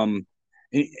 In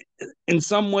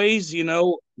some ways,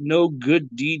 no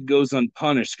good deed goes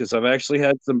unpunished, because I've actually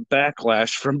had some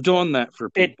backlash from doing that for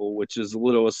people, which is a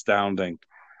little astounding.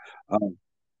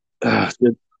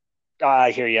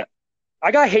 I hear you.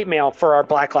 I got hate mail for our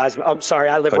Black Lives. I'm sorry,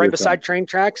 I live right beside train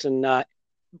tracks, and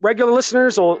regular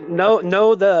listeners will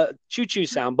know the choo-choo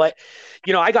sound. But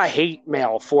I got hate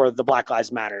mail for the Black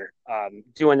Lives Matter,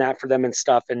 doing that for them and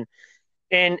stuff, and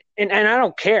I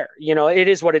don't care. It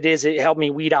is what it is. It helped me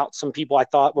weed out some people I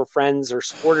thought were friends or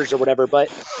supporters or whatever.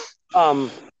 But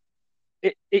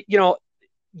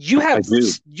you have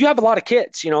a lot of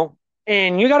kids,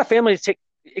 and you got a family to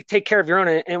take care of your own,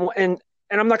 and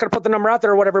I'm not going to put the number out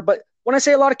there or whatever, but when I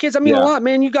say a lot of kids, I mean a lot,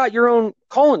 man. You got your own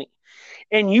colony,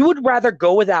 and you would rather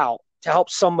go without to help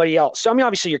somebody else. So, I mean,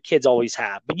 obviously your kids always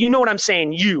have, but you know what I'm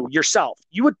saying? Yourself,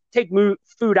 you would take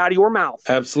food out of your mouth.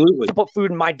 Absolutely. To put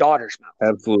food in my daughter's mouth.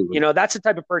 Absolutely. That's the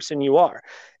type of person you are.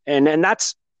 And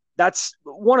that's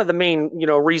one of the main,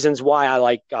 reasons why I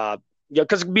like,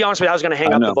 because to be honest with you, I was going to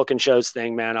hang up the book and shows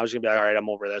thing, man. I was going to be like, all right, I'm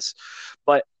over this.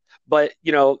 But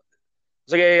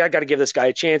it's like, hey, I got to give this guy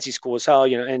a chance. He's cool as hell,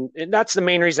 and that's the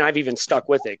main reason I've even stuck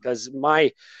with it, because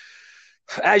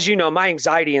as you know, my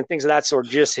anxiety and things of that sort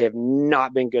just have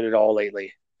not been good at all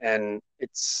lately. And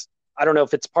I don't know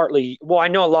if it's partly, well, I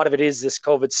know a lot of it is this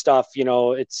COVID stuff.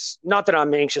 It's not that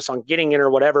I'm anxious on getting it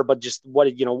or whatever, but just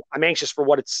I'm anxious for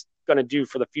what it's going to do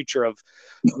for the future of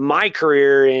my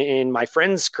career and my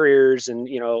friends' careers, and,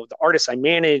 the artists I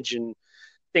manage and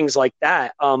things like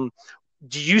that.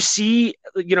 Do you see,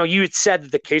 you had said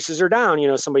that the cases are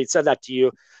down, somebody said that to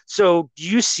you. So do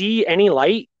you see any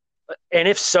light And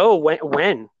if so,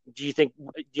 when do you think?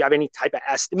 Do you have any type of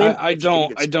estimate I if you could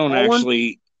don't even I don't spitball one?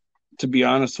 actually, to be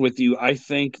honest with you. I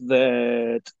think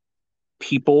that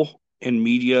people in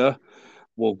media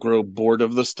will grow bored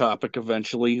of this topic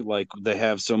eventually, like they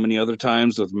have so many other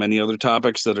times with many other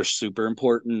topics that are super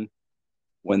important.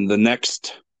 When the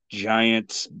next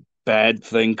giant bad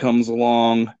thing comes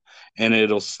along, and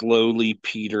it'll slowly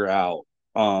peter out.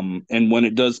 And when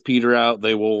it does peter out,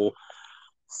 they will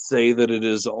say that it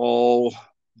is all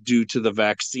due to the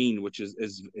vaccine, which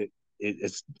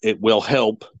it will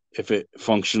help if it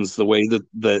functions the way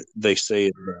that they say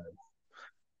it does.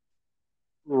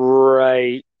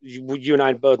 Right. You and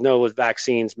I both know with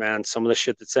vaccines, man, some of the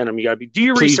shit that's in them, you got to be, do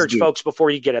your Please research, do. folks, before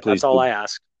you get it. Please That's all do. I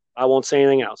ask. I won't say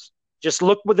anything else. Just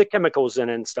look with the chemicals in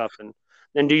it and stuff, and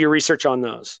then do your research on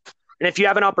those. And if you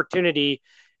have an opportunity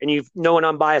and you know an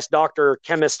unbiased doctor, or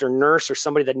chemist, or nurse, or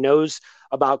somebody that knows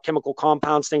about chemical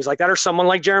compounds, things like that, or someone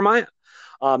like Jeremiah,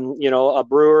 a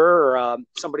brewer or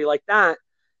somebody like that,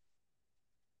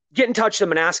 get in touch with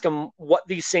them and ask them what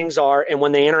these things are, and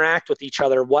when they interact with each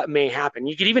other, what may happen.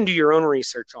 You could even do your own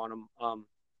research on them,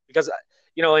 because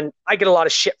and I get a lot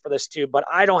of shit for this too. But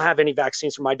I don't have any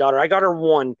vaccines for my daughter. I got her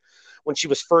one when she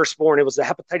was first born. It was the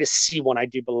hepatitis C one, I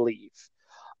do believe.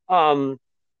 Um,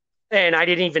 and I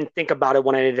didn't even think about it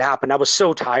when it happened. I was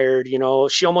so tired.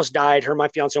 She almost died. My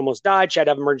fiance almost died. She had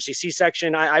to have an emergency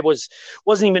C-section. I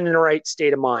wasn't even in the right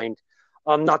state of mind.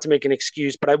 Not to make an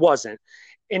excuse, but I wasn't.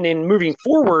 And then moving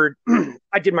forward,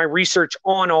 I did my research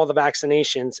on all the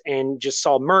vaccinations and just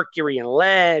saw mercury and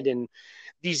lead and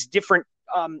these different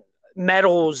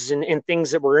metals and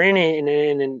things that were in it.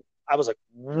 And I was like,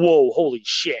 whoa, holy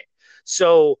shit.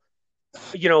 So,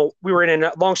 we were in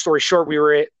a long story short,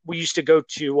 we used to go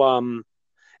to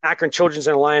Akron Children's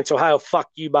in Alliance, Ohio. Fuck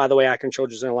you, by the way, Akron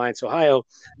Children's in Alliance, Ohio.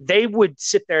 They would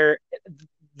sit there.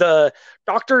 The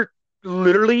doctor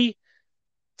literally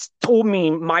told me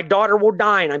my daughter will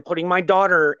die and I'm putting my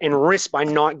daughter in risk by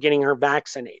not getting her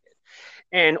vaccinated,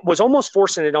 and was almost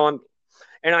forcing it on me.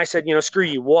 And I said, screw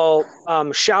you. Well,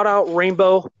 shout out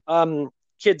Rainbow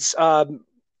Kids.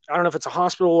 I don't know if it's a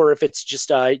hospital or if it's just,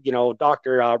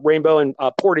 Dr. Rainbow in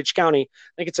Portage County.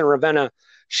 I think it's in Ravenna.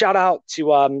 Shout out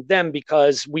to them,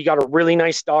 because we got a really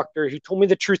nice doctor who told me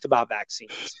the truth about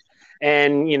vaccines.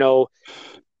 And,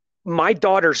 my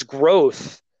daughter's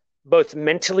growth, both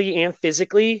mentally and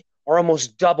physically, are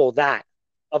almost double that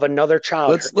of another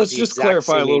child. Let's just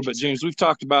clarify a little bit, James. We've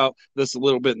talked about this a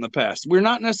little bit in the past. We're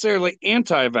not necessarily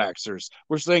anti-vaxxers.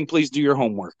 We're saying please do your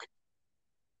homework.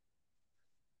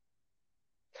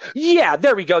 Yeah,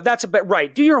 there we go. That's a bit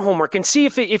right. Do your homework and see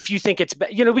if you think it's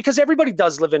because everybody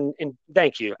does live in.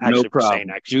 Thank you No actually for problem. saying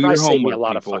that. Do You your probably saved me a homework,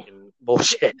 lot of people. fucking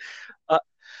bullshit. Uh,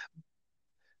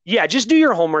 yeah, just do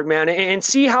your homework, man, and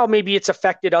see how maybe it's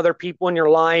affected other people in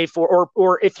your life,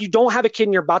 or if you don't have a kid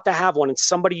and you're about to have one, and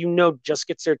somebody just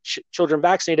gets their children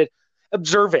vaccinated,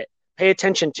 observe it, pay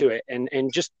attention to it,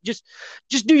 and just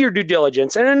do your due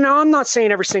diligence. And I'm not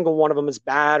saying every single one of them is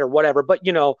bad or whatever, but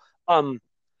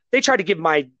they tried to give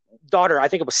my daughter, I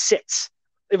think it was 6.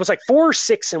 It was like 4 or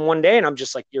 6 in one day, and I'm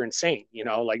just like, you're insane,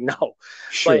 like no.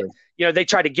 Sure. But they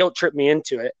tried to guilt trip me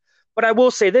into it. But I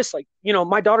will say this, like,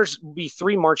 my daughter's be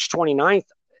 3 March 29th.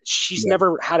 She's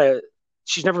never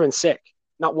been sick,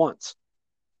 not once.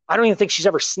 I don't even think she's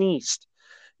ever sneezed.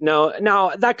 No, now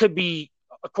that could be,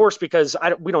 of course, because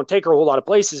we don't take her a whole lot of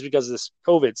places because of this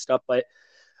COVID stuff. But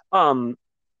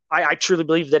I truly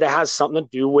believe that it has something to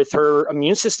do with her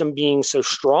immune system being so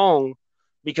strong,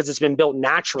 because it's been built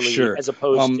naturally, sure, as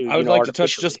opposed to I would like to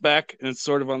touch just back, and it's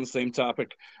sort of on the same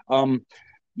topic.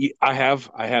 I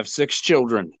have 6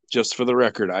 children, just for the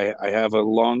record. I have a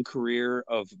long career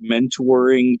of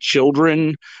mentoring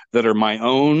children that are my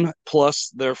own, plus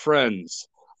their friends.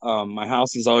 My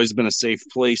house has always been a safe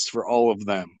place for all of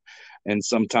them. And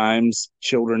sometimes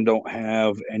children don't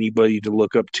have anybody to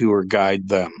look up to or guide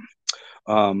them.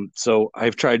 So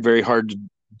I've tried very hard to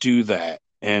do that.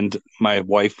 And my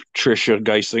wife, Trisha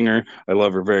Geisinger, I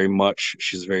love her very much.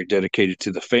 She's very dedicated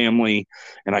to the family,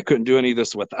 and I couldn't do any of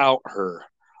this without her.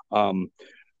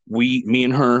 Me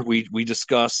and her, we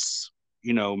discuss,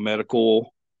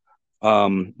 medical,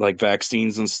 like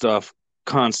vaccines and stuff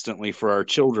constantly for our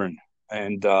children.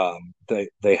 And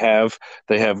they have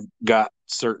got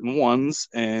certain ones,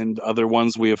 and other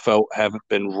ones we have felt haven't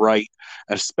been right,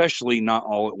 especially not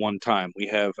all at one time. We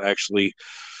have actually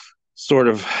sort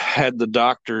of had the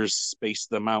doctors space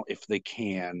them out if they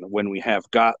can when we have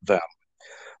got them.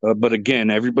 But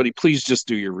again, everybody, please just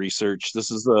do your research.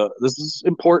 This is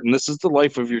important. This is the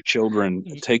life of your children.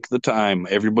 Take the time.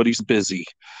 Everybody's busy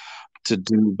to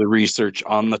do the research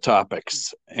on the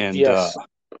topics, and yes.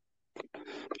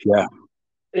 Yeah.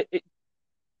 It, it,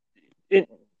 it,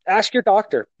 ask your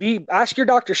doctor. Ask your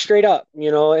doctor straight up,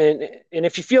 and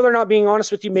if you feel they're not being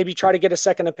honest with you, maybe try to get a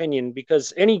second opinion,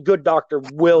 because any good doctor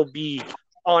will be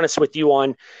honest with you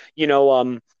on,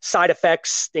 side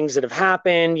effects, things that have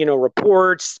happened,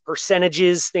 reports,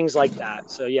 percentages, things like that.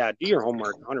 So yeah, do your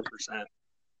homework 100%.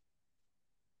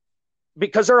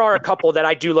 Because there are a couple that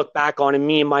I do look back on, and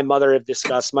me and my mother have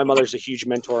discussed. My mother's a huge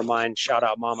mentor of mine. Shout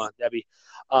out, Mama Debbie.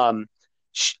 Um,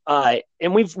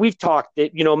 and we've talked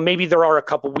that maybe there are a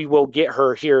couple we will get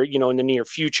her here in the near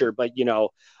future, but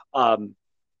um,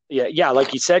 yeah,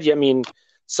 like you said, I mean,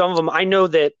 some of them I know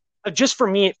that. Just for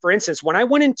me, for instance, when I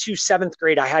went into seventh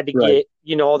grade, I had to Right.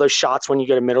 get all those shots when you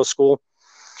go to middle school,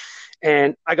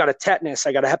 and I got a tetanus,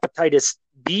 I got a hepatitis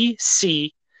B,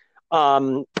 C,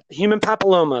 human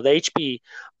papilloma, the HB.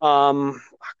 Um,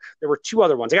 there were two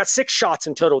other ones. I got 6 shots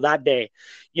in total that day.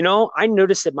 I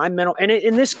noticed that my mental,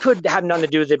 and this could have nothing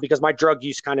to do with it because my drug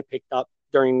use kind of picked up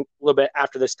during a little bit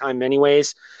after this time,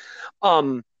 anyways.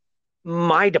 Um,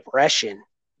 my depression,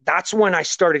 that's when I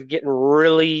started getting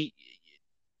really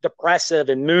depressive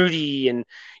and moody. And,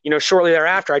 shortly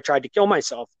thereafter, I tried to kill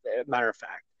myself, matter of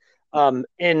fact.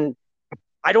 And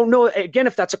I don't know again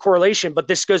if that's a correlation, but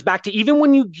this goes back to even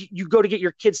when you go to get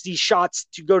your kids these shots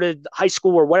to go to high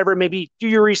school or whatever it may be. Do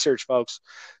your research, folks.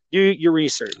 Do your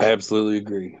research. I absolutely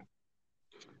agree.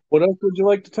 What else would you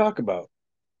like to talk about,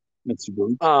 Mr.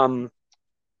 Booth? I'm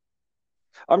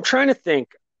trying to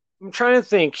think. I'm trying to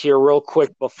think here real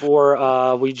quick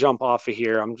before we jump off of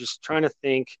here. I'm just trying to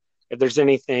think if there's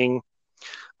anything.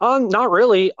 Not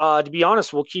really. To be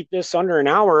honest, we'll keep this under an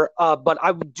hour. But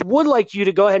I would like you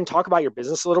to go ahead and talk about your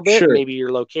business a little bit, Sure. maybe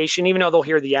your location, even though they'll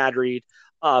hear the ad read.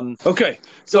 Okay.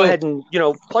 So go ahead and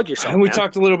plug yourself. And we man.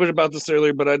 talked a little bit about this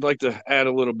earlier, but I'd like to add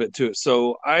a little bit to it.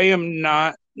 So I am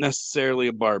not necessarily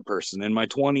a bar person. In my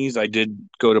 20s, I did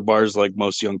go to bars like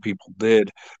most young people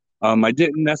did. I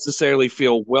didn't necessarily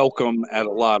feel welcome at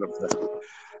a lot of them.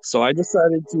 So I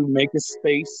decided to make a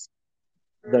space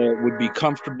that would be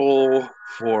comfortable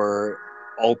for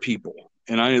all people.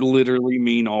 And I literally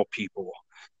mean all people.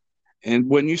 And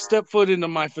when you step foot into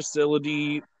my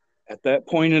facility, at that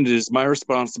point, it is my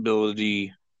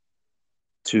responsibility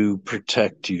to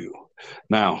protect you.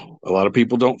 Now, a lot of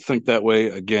people don't think that way.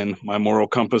 Again, my moral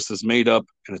compass is made up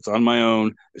and it's on my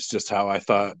own. It's just how I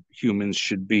thought humans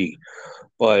should be.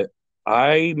 But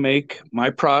I make my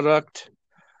product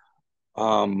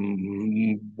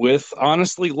with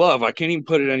honestly love. I can't even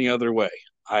put it any other way.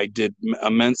 I did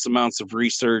immense amounts of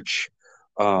research.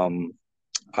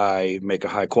 I make a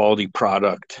high quality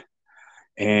product,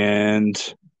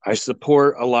 and I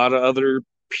support a lot of other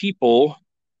people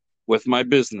with my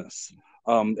business.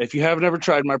 If you have never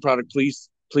tried my product, please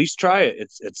try it.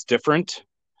 It's different.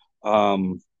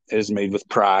 It is made with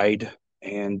pride,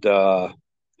 and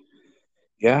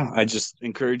yeah, I just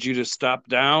encourage you to stop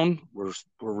down. We're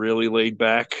really laid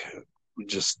back. We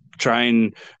just try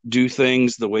and do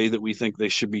things the way that we think they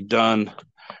should be done,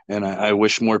 and I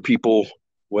wish more people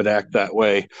would act that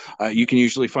way. You can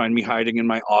usually find me hiding in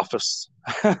my office,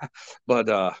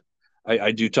 but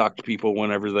I do talk to people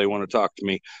whenever they want to talk to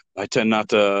me. I tend not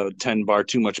to tend bar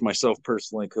too much myself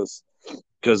personally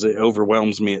because it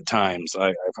overwhelms me at times.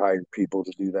 I've hired people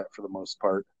to do that for the most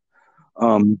part.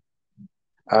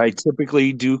 I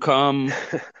typically do come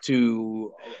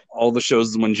to all the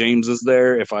shows when James is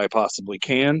there if I possibly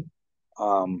can.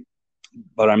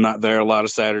 But I'm not there a lot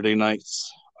of Saturday nights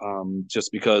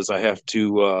just because I have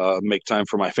to make time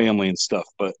for my family and stuff.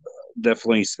 But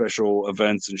definitely special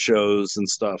events and shows and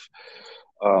stuff.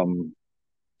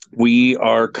 We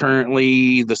are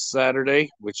currently this Saturday,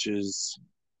 which is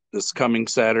this coming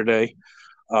Saturday.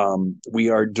 We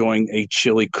are doing a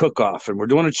chili cook-off, and we're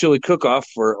doing a chili cook-off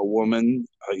for a woman,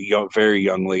 very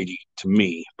young lady to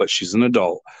me, but she's an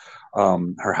adult.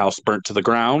 Her house burnt to the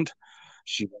ground.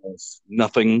 She has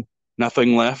nothing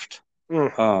left.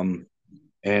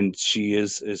 And she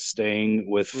is staying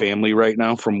with family right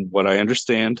now, from what I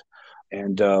understand.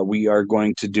 And we are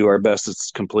going to do our best.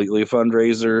 It's completely a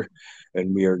fundraiser,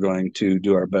 and we are going to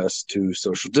do our best to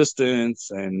social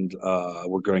distance, and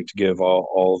we're going to give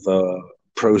all the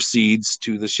proceeds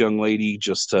to this young lady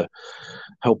just to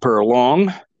help her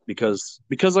along because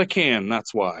I can.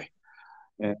 That's why.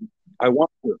 And I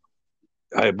want to.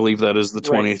 I believe that is the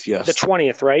 20th. Right. Yes, the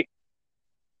 20th, right?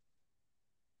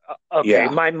 Okay, yeah.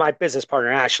 My business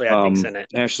partner Ashley, I think's in it.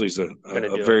 Ashley's a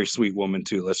very sweet woman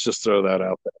too. Let's just throw that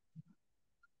out there.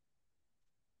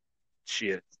 She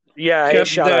is. Yeah, hey,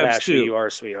 shout out Ashley. Too. You are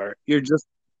a sweetheart. You're just.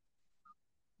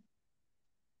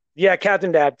 Yeah,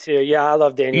 Captain Dab too. Yeah, I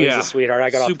love Daniel. He's a sweetheart. I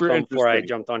got off the phone before I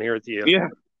jumped on here with you. Yeah.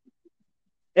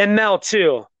 And Mel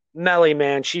too. Melly,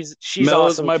 man, she's Mel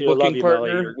is awesome my too. Love booking you, Melly.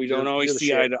 partner. You're We don't you're always you're the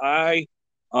see eye shit. to eye.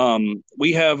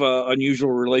 We have a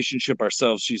unusual relationship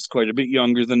ourselves. She's quite a bit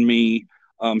younger than me.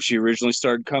 She originally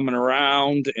started coming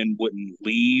around and wouldn't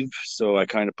leave, so I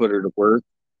kind of put her to work.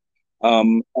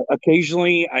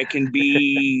 Occasionally, I can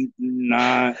be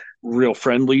not real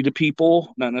friendly to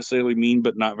people, not necessarily mean,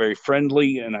 but not very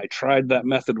friendly. And I tried that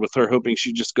method with her, hoping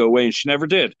she'd just go away, and she never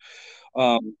did.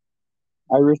 Um,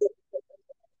 I re-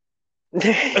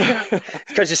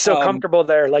 Because you're so um, comfortable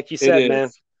there, like you it said, man.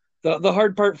 is. The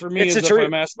hard part for me It's the is if truth.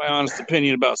 I'm asked my honest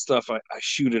opinion about stuff, I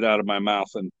shoot it out of my mouth,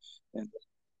 and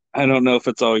I don't know if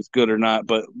it's always good or not,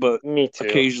 but Me too.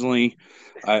 occasionally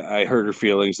I hurt her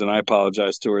feelings, and I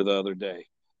apologized to her the other day.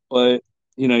 But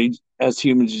as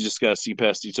humans, you just got to see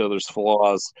past each other's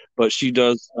flaws. But she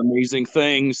does amazing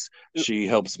things. She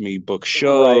helps me book Right.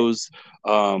 shows.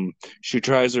 She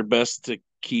tries her best to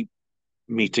keep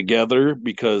me together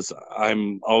because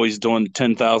I'm always doing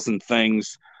 10,000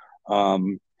 things.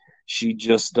 Um, she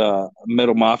just,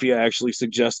 Metal Mafia actually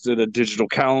suggested a digital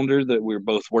calendar that we're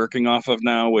both working off of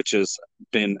now, which has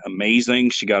been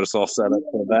amazing. She got us all set up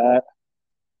for that.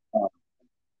 Uh,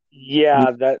 we,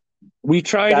 Yeah, we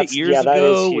tried it years that is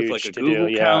ago with like huge a to do. Google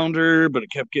Yeah. calendar, but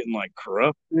it kept getting like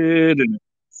corrupted. And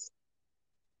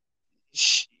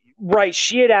Sh Right.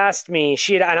 She had asked me,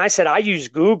 and I said, I use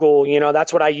Google,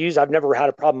 that's what I use. I've never had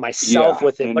a problem myself yeah,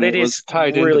 with it, and but it it was is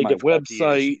tied into really my difficult to use.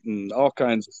 website and all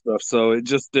kinds of stuff. So it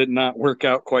just did not work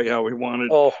out quite how we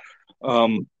wanted. Oh,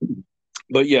 Um,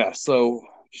 but yeah, so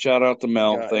shout out to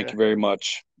Mel. got Thank you. you very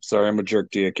much. Sorry, I'm a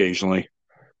jerk to you occasionally.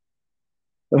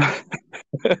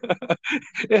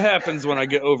 It happens when I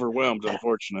get overwhelmed,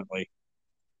 unfortunately.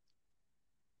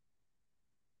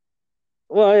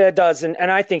 Well, yeah, it does, and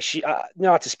I think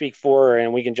not to speak for her,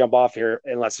 and we can jump off here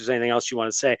unless there's anything else you want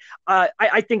to say.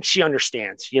 I think she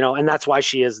understands, and that's why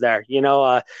she is there. You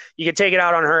can take it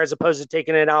out on her as opposed to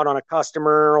taking it out on a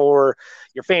customer or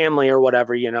your family or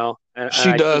whatever, and She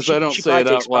I think does. I don't she say probably it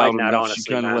takes out pride loud in that, enough. She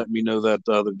honestly, kind of man. let me know that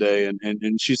the other day,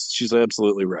 and she's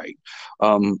absolutely right.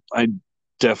 I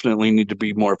definitely need to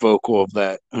be more vocal of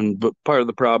that. And but part of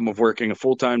the problem of working a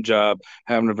full-time job,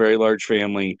 having a very large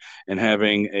family, and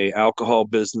having a alcohol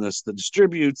business that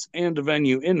distributes and a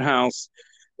venue in-house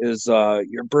is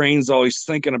your brain's always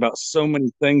thinking about so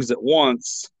many things at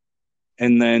once,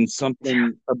 and then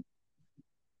something.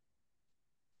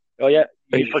 Oh yeah,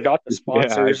 you forgot the Yeah,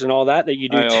 sponsors and all that you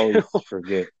do I too. always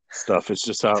forget stuff. It's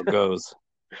just how it goes.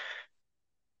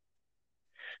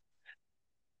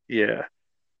 Yeah.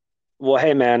 Well,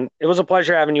 hey man, it was a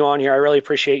pleasure having you on here. I really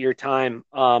appreciate your time.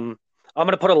 I'm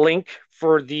going to put a link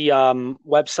for the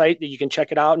website that you can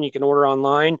check it out and you can order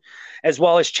online, as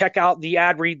well as check out the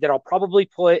ad read that I'll probably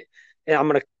put. And I'm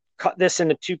going to cut this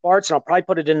into two parts, and I'll probably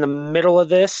put it in the middle of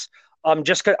this.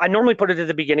 Just 'cause I normally put it at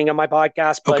the beginning of my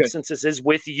podcast, but Okay, since this is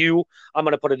with you, I'm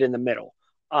going to put it in the middle,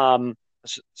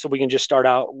 so we can just start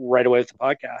out right away with the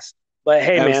podcast. But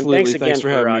hey, man, thanks absolutely. Thanks again for for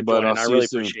having me, bud. I'll joining. I see you really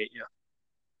soon. appreciate you.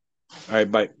 All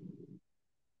right, bye.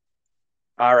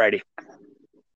 All righty.